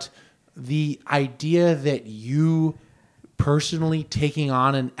 but the idea that you personally taking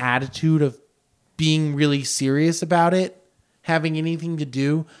on an attitude of being really serious about it, having anything to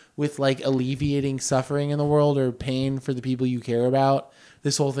do with like alleviating suffering in the world or pain for the people you care about,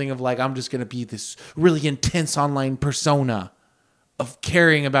 this whole thing of like, I'm just going to be this really intense online persona of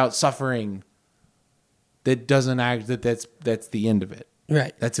caring about suffering that doesn't act, that's the end of it.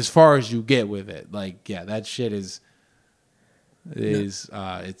 Right. That's as far as you get with it. Like, yeah, that shit it's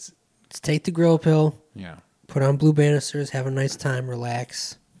Just take the grill pill, yeah. put on blue banisters, have a nice time,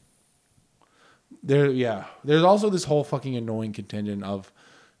 relax. There's also this whole fucking annoying contingent of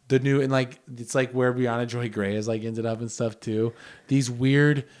the new, and like it's like where Brianna Joy Gray has like ended up and stuff too. These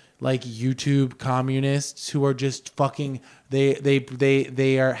weird like YouTube communists who are just fucking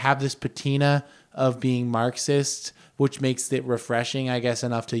they have this patina of being Marxist, which makes it refreshing, I guess,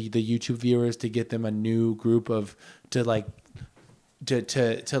 enough to the YouTube viewers to get them a new group of to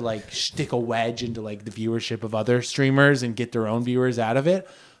stick a wedge into like the viewership of other streamers and get their own viewers out of it.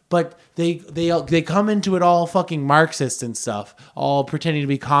 But they come into it all fucking Marxist and stuff, all pretending to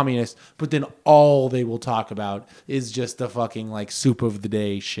be communist, but then all they will talk about is just the fucking like soup of the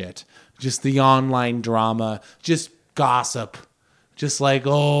day shit. Just the online drama, just gossip. Just like,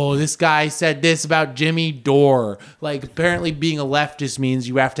 oh, this guy said this about Jimmy Dore. Like, apparently being a leftist means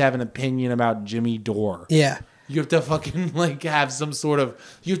you have to have an opinion about Jimmy Dore. Yeah. You have to fucking like have some sort of,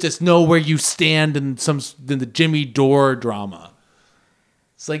 you have to know where you stand in the Jimmy Dore drama.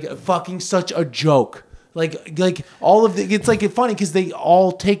 It's like fucking such a joke. Like all of the, it's like funny because they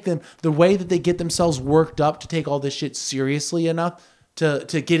all take them, the way that they get themselves worked up to take all this shit seriously enough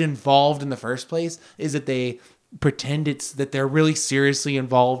to get involved in the first place is that they pretend that they're really seriously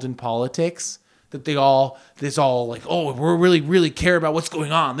involved in politics. That this all like, oh, we really care about what's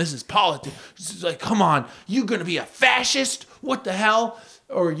going on. This is politics. This is like, come on, you're gonna be a fascist? What the hell?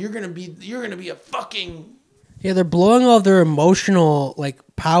 Or you're gonna be a fucking. Yeah, they're blowing all their emotional like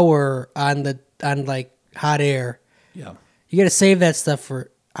power on like hot air. Yeah, you got to save that stuff for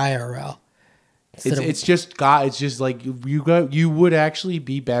IRL. It's just like you would actually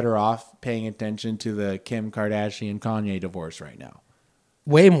be better off paying attention to the Kim Kardashian Kanye divorce right now.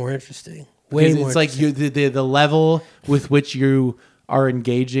 Way more interesting. It's like the level with which you are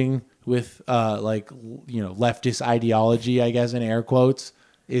engaging with leftist ideology, I guess in air quotes,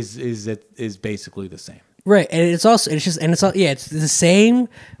 is basically the same. Right, and it's the same,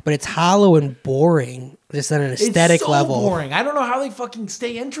 but it's hollow and boring, just on an aesthetic level. It's so boring. I don't know how they fucking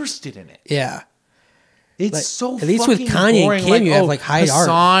stay interested in it. Yeah, it's like, so at least with Kanye boring. and Kim, you have like high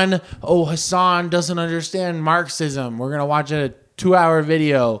art. Hassan doesn't understand Marxism. We're gonna watch a 2-hour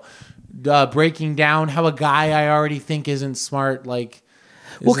video breaking down how a guy I already think isn't smart.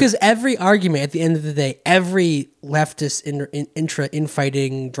 Because every argument at the end of the day, every leftist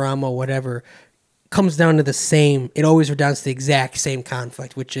infighting drama, whatever, comes down to the same. It always redounds to the exact same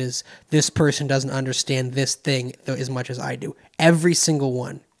conflict, which is this person doesn't understand this thing as much as I do. Every single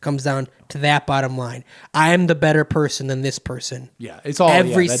one comes down to that bottom line. I am the better person than this person. Yeah, it's all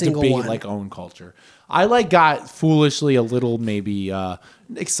every that single debate, one. like own culture. I got foolishly a little maybe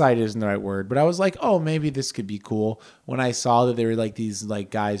excited isn't the right word, but I was like, oh, maybe this could be cool when I saw that there were like these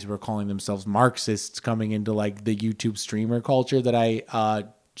like guys who were calling themselves Marxists coming into like the YouTube streamer culture that I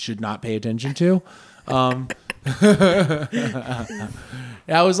should not pay attention to. I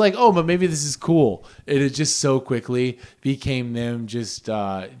was like, oh, but maybe this is cool. It just so quickly became them just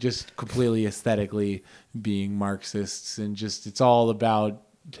completely aesthetically being Marxists, and just it's all about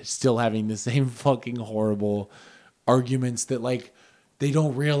still having the same fucking horrible arguments that like they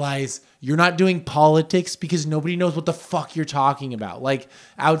don't realize you're not doing politics because nobody knows what the fuck you're talking about. Like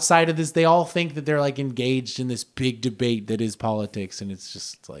outside of this, they all think that they're like engaged in this big debate that is politics, and it's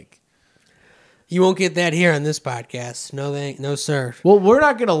just like. You won't get that here on this podcast. No, sir. Well, we're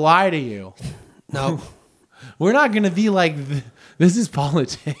not going to lie to you. No. We're not going to be like, this is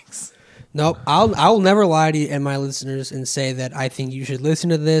politics. Nope. I'll never lie to you and my listeners and say that I think you should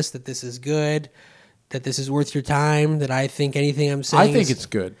listen to this, that this is good, that this is worth your time, that I think anything I'm saying I think it's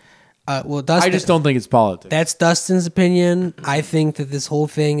good. Well, Dustin, I just don't think it's politics. That's Dustin's opinion. I think that this whole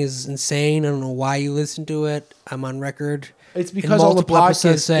thing is insane. I don't know why you listen to it. I'm on record. It's because all the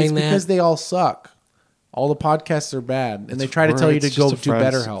podcasts saying because they all suck. All the podcasts are bad, and they try to tell you to go do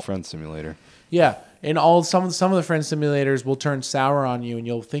BetterHelp. Friend simulator. Yeah, and some of the friend simulators will turn sour on you, and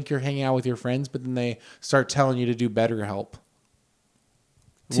you'll think you're hanging out with your friends, but then they start telling you to do BetterHelp.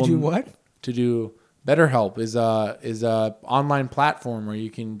 Do what? To do BetterHelp is a online platform where you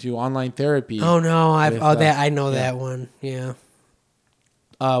can do online therapy. Oh no, I know that one. Yeah.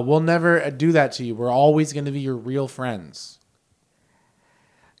 We'll never do that to you. We're always going to be your real friends.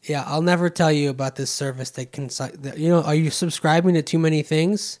 Yeah, I'll never tell you about this service that can. Are you subscribing to too many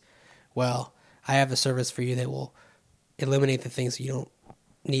things? Well, I have a service for you that will eliminate the things you don't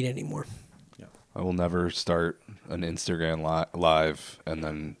need anymore. Yeah. I will never start an Instagram live and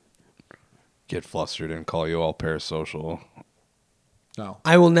then get flustered and call you all parasocial. No.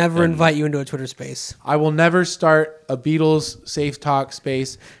 I will never invite you into a Twitter space. I will never start a Beatles safe talk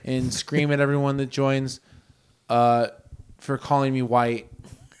space and scream at everyone that joins for calling me white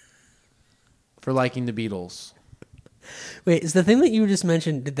for liking the Beatles. Wait, is the thing that you just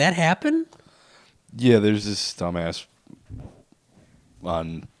mentioned, did that happen? Yeah, there's this dumbass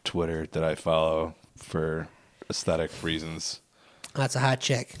on Twitter that I follow for aesthetic reasons. That's a hot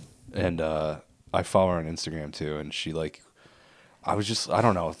chick. And I follow her on Instagram too, and she like, I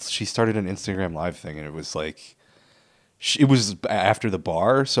don't know. She started an Instagram live thing, and it was like, it was after the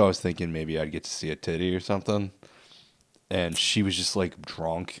bar, so I was thinking maybe I'd get to see a titty or something. And she was just like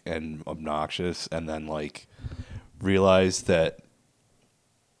drunk and obnoxious, and then like realized that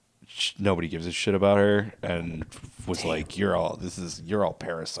nobody gives a shit about her, and was like, you're all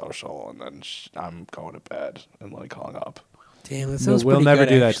parasocial, and then I'm going to bed, and like hung up. Damn, that No, sounds we'll pretty never good,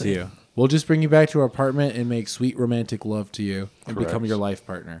 do that actually. to you. We'll just bring you back to our apartment and make sweet romantic love to you and Correct. become your life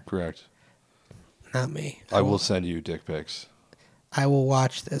partner. Correct. Not me. I will send you dick pics. I will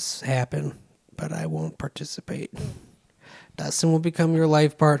watch this happen, but I won't participate. Dustin will become your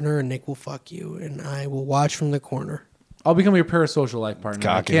life partner, and Nick will fuck you, and I will watch from the corner. I'll become your parasocial life partner.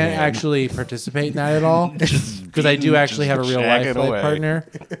 Cock I in can't hand. actually participate in that at all because I do actually have a real life shagging away. partner.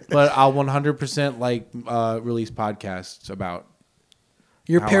 But I'll 100% like release podcasts about.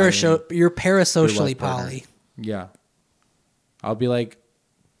 You're How I am you're your parasocially life partner. poly. Yeah, I'll be like,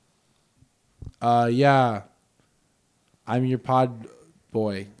 yeah, I'm your pod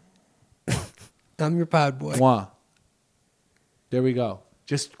boy. I'm your pod boy. Mwah. There we go.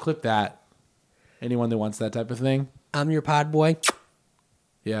 Just clip that. Anyone that wants that type of thing, I'm your pod boy.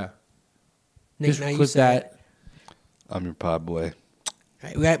 yeah. Nick, Just now you clip say that. it. I'm your pod boy.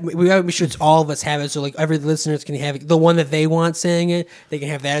 Right, we got to make sure it's all of us have it, so like every listeners can have it. The one that they want saying it, they can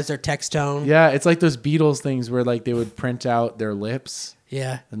have that as their text tone. Yeah, it's like those Beatles things where like they would print out their lips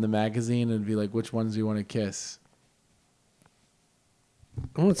Yeah. in the magazine and be like, which ones do you want to kiss?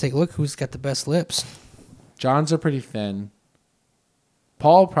 I'm gonna take a look who's got the best lips. John's are pretty thin.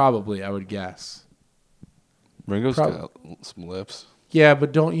 Paul probably, I would guess. Ringo's Prob- got some lips. Yeah,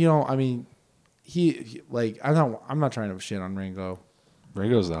 but I mean, he like I'm not trying to shit on Ringo.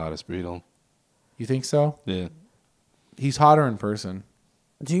 Ringo's the hottest Beatle. You think so? Yeah. He's hotter in person.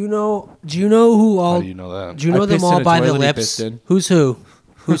 Do you know who all? How do you know that? Do you I know them pissed in all a by the toilet he lips? pissed in. Who's who?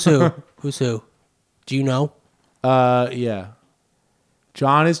 Who's who? Who's who? Do you know? Yeah.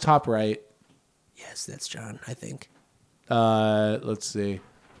 John is top right. Yes, that's John. I think. Let's see.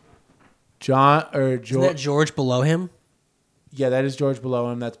 John or Isn't that George? George below him? Yeah, that is George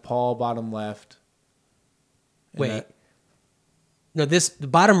below him. That's Paul bottom left. And Wait. that- No, the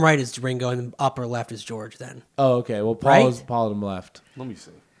bottom right is Ringo, and the upper left is George. Then Oh, okay. Well, Paul Right? is bottom left. Let me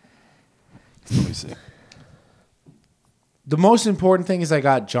see. Let me see. The most important thing is I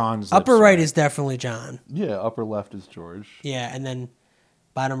got John's upper lips right is definitely John. Yeah, upper left is George. Yeah, and then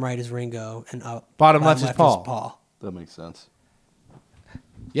bottom right is Ringo, and Bottom left is Paul. Paul. That makes sense.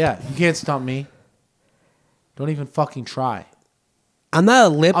 Yeah, you can't stump me. Don't even fucking try. I'm not a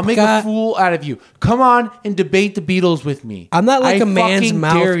lip I'll make guy. a fool out of you. Come on and debate the Beatles with me. I'm not like I a man's fucking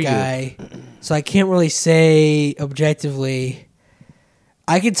mouth dare you. guy, so I can't really say objectively.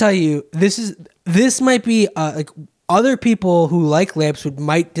 I can tell you this might be like other people who like lips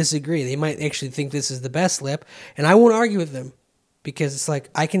might disagree. They might actually think this is the best lip, and I won't argue with them because it's like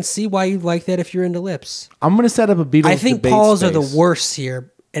I can see why you'd like that if you're into lips. I'm gonna set up a Beatles. I think debate Paul's are space. the worst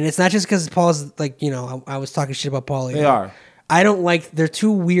here, and it's not just because Paul's like I was talking shit about Paul. They are. I don't like. They're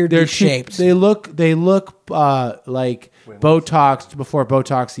too weirdly They're shaped. They look like Botox before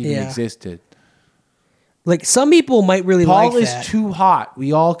Botox even Yeah. existed. Like some people might really Paul like is that. too hot.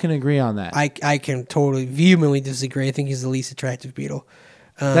 We all can agree on that. I can totally vehemently disagree. I think he's the least attractive Beatle.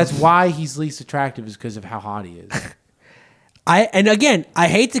 That's why he's least attractive is because of how hot he is. And again, I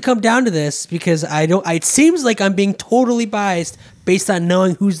hate to come down to this because I don't. It seems like I'm being totally biased based on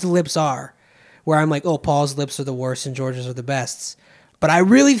knowing whose the lips are. Where I'm like, oh, Paul's lips are the worst and George's are the best. But I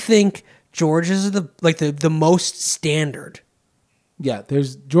really think George's are the most standard. Yeah,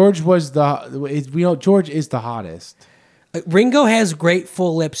 George was George is the hottest. Like, Ringo has great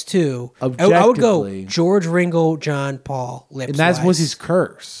full lips too. I would go Objectively. George, Ringo, John, Paul lips. And that was his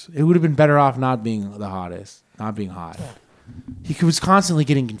curse. It would have been better off not being the hottest, not being hot. He was constantly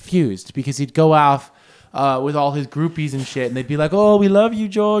getting confused because he'd go off with all his groupies and shit, and they'd be like, "Oh, we love you,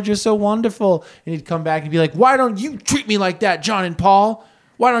 George. You're so wonderful." And he'd come back and be like, "Why don't you treat me like that, John and Paul?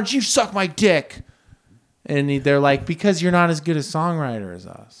 Why don't you suck my dick?" And they're like, "Because you're not as good a songwriter as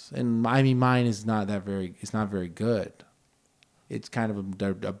us." And I mean, mine is not that very. It's not very good. It's kind of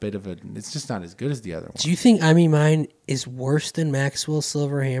a bit of a. It's just not as good as the other one. Do you think I Mean Mine is worse than Maxwell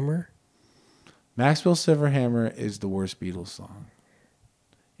Silverhammer? Maxwell Silverhammer is the worst Beatles song.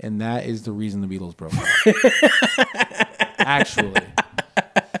 And that is the reason the Beatles broke up. Actually.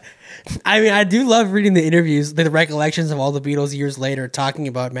 I mean, I do love reading the interviews, the recollections of all the Beatles years later talking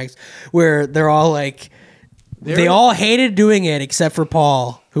about Max, where they're all like, they all hated doing it except for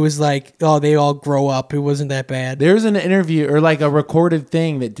Paul, who was like, oh, they all grow up. It wasn't that bad. There's an interview or like a recorded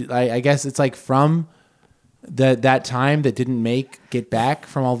thing that I guess it's like from that time that didn't get back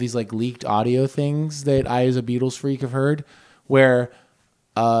from all these like leaked audio things that I, as a Beatles freak, have heard, where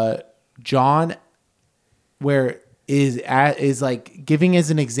John, is like giving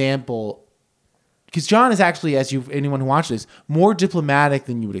as an example, because John is actually, anyone who watched this, more diplomatic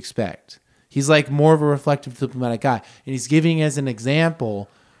than you would expect. He's like more of a reflective, diplomatic guy, and he's giving as an example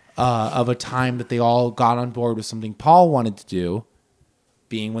of a time that they all got on board with something Paul wanted to do,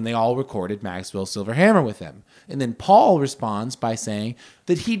 being when they all recorded Maxwell's Silver Hammer with him. And then Paul responds by saying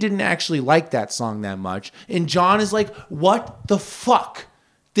that he didn't actually like that song that much, and John is like, "What the fuck?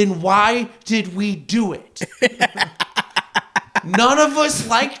 Then why did we do it? None of us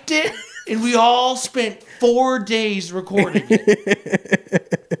liked it, and we all spent 4 days recording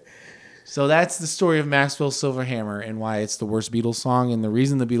it." So that's the story of Maxwell's Silver Hammer and why it's the worst Beatles song and the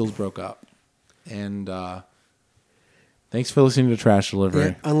reason the Beatles broke up. And thanks for listening to Trash Delivery.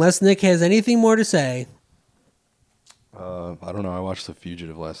 Yeah, unless Nick has anything more to say. I don't know. I watched The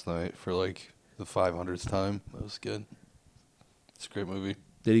Fugitive last night for like the 500th time. That was good. It's a great movie.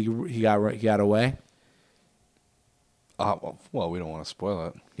 Did he got away? Well, we don't want to spoil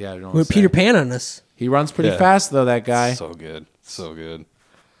it. Yeah, I don't With Peter Pan on us. He runs pretty fast though. That guy. So good. So good.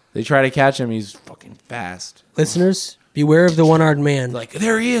 They try to catch him. He's fucking fast. Listeners, beware of the one-armed man. Like,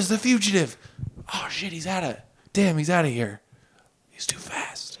 there he is, the fugitive. Oh shit, he's out of here. He's too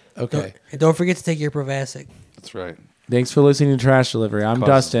fast. Okay. And don't forget to take your Provasic. That's right. Thanks for listening to Trash Delivery. I'm Causes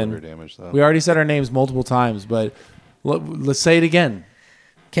Dustin. liver damage, though. We already said our names multiple times, but let's say it again.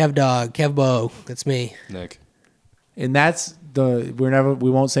 Kev Dog, Kev Bo, that's me. Nick. And that's we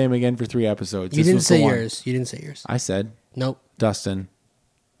won't say him again for 3 episodes. You This didn't was the say one. yours. You didn't say yours. I said Nope. Dustin.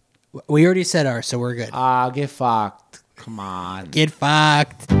 We already said ours, so we're good. Get fucked. Come on. Get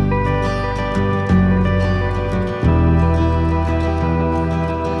fucked.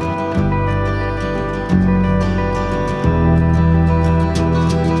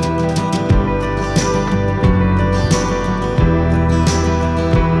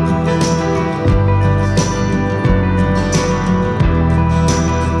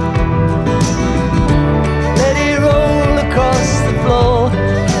 Let it roll across the floor,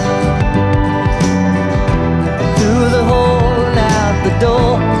 through the hole and out the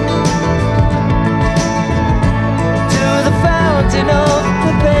door, to the fountain of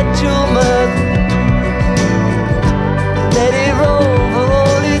perpetual mirth. Let it roll for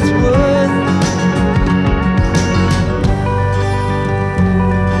all it's worth.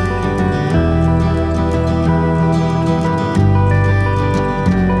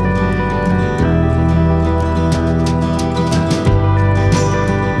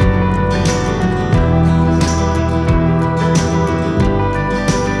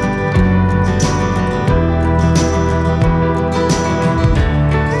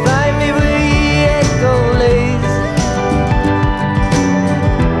 Find me where the echo lays.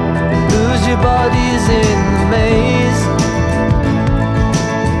 Lose your bodies in the maze.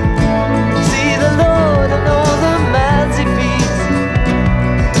 See the Lord and all the mouths he feeds.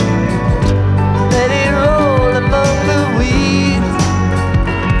 Let it roll among the weeds.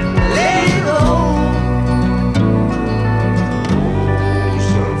 Let it roll.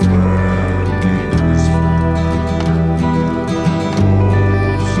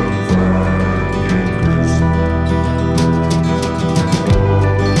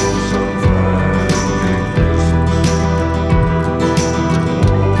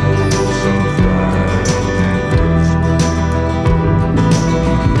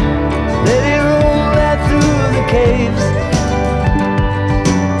 Let it roll right through the caves.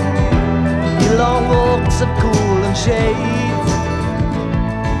 Your long walks of cool and shade.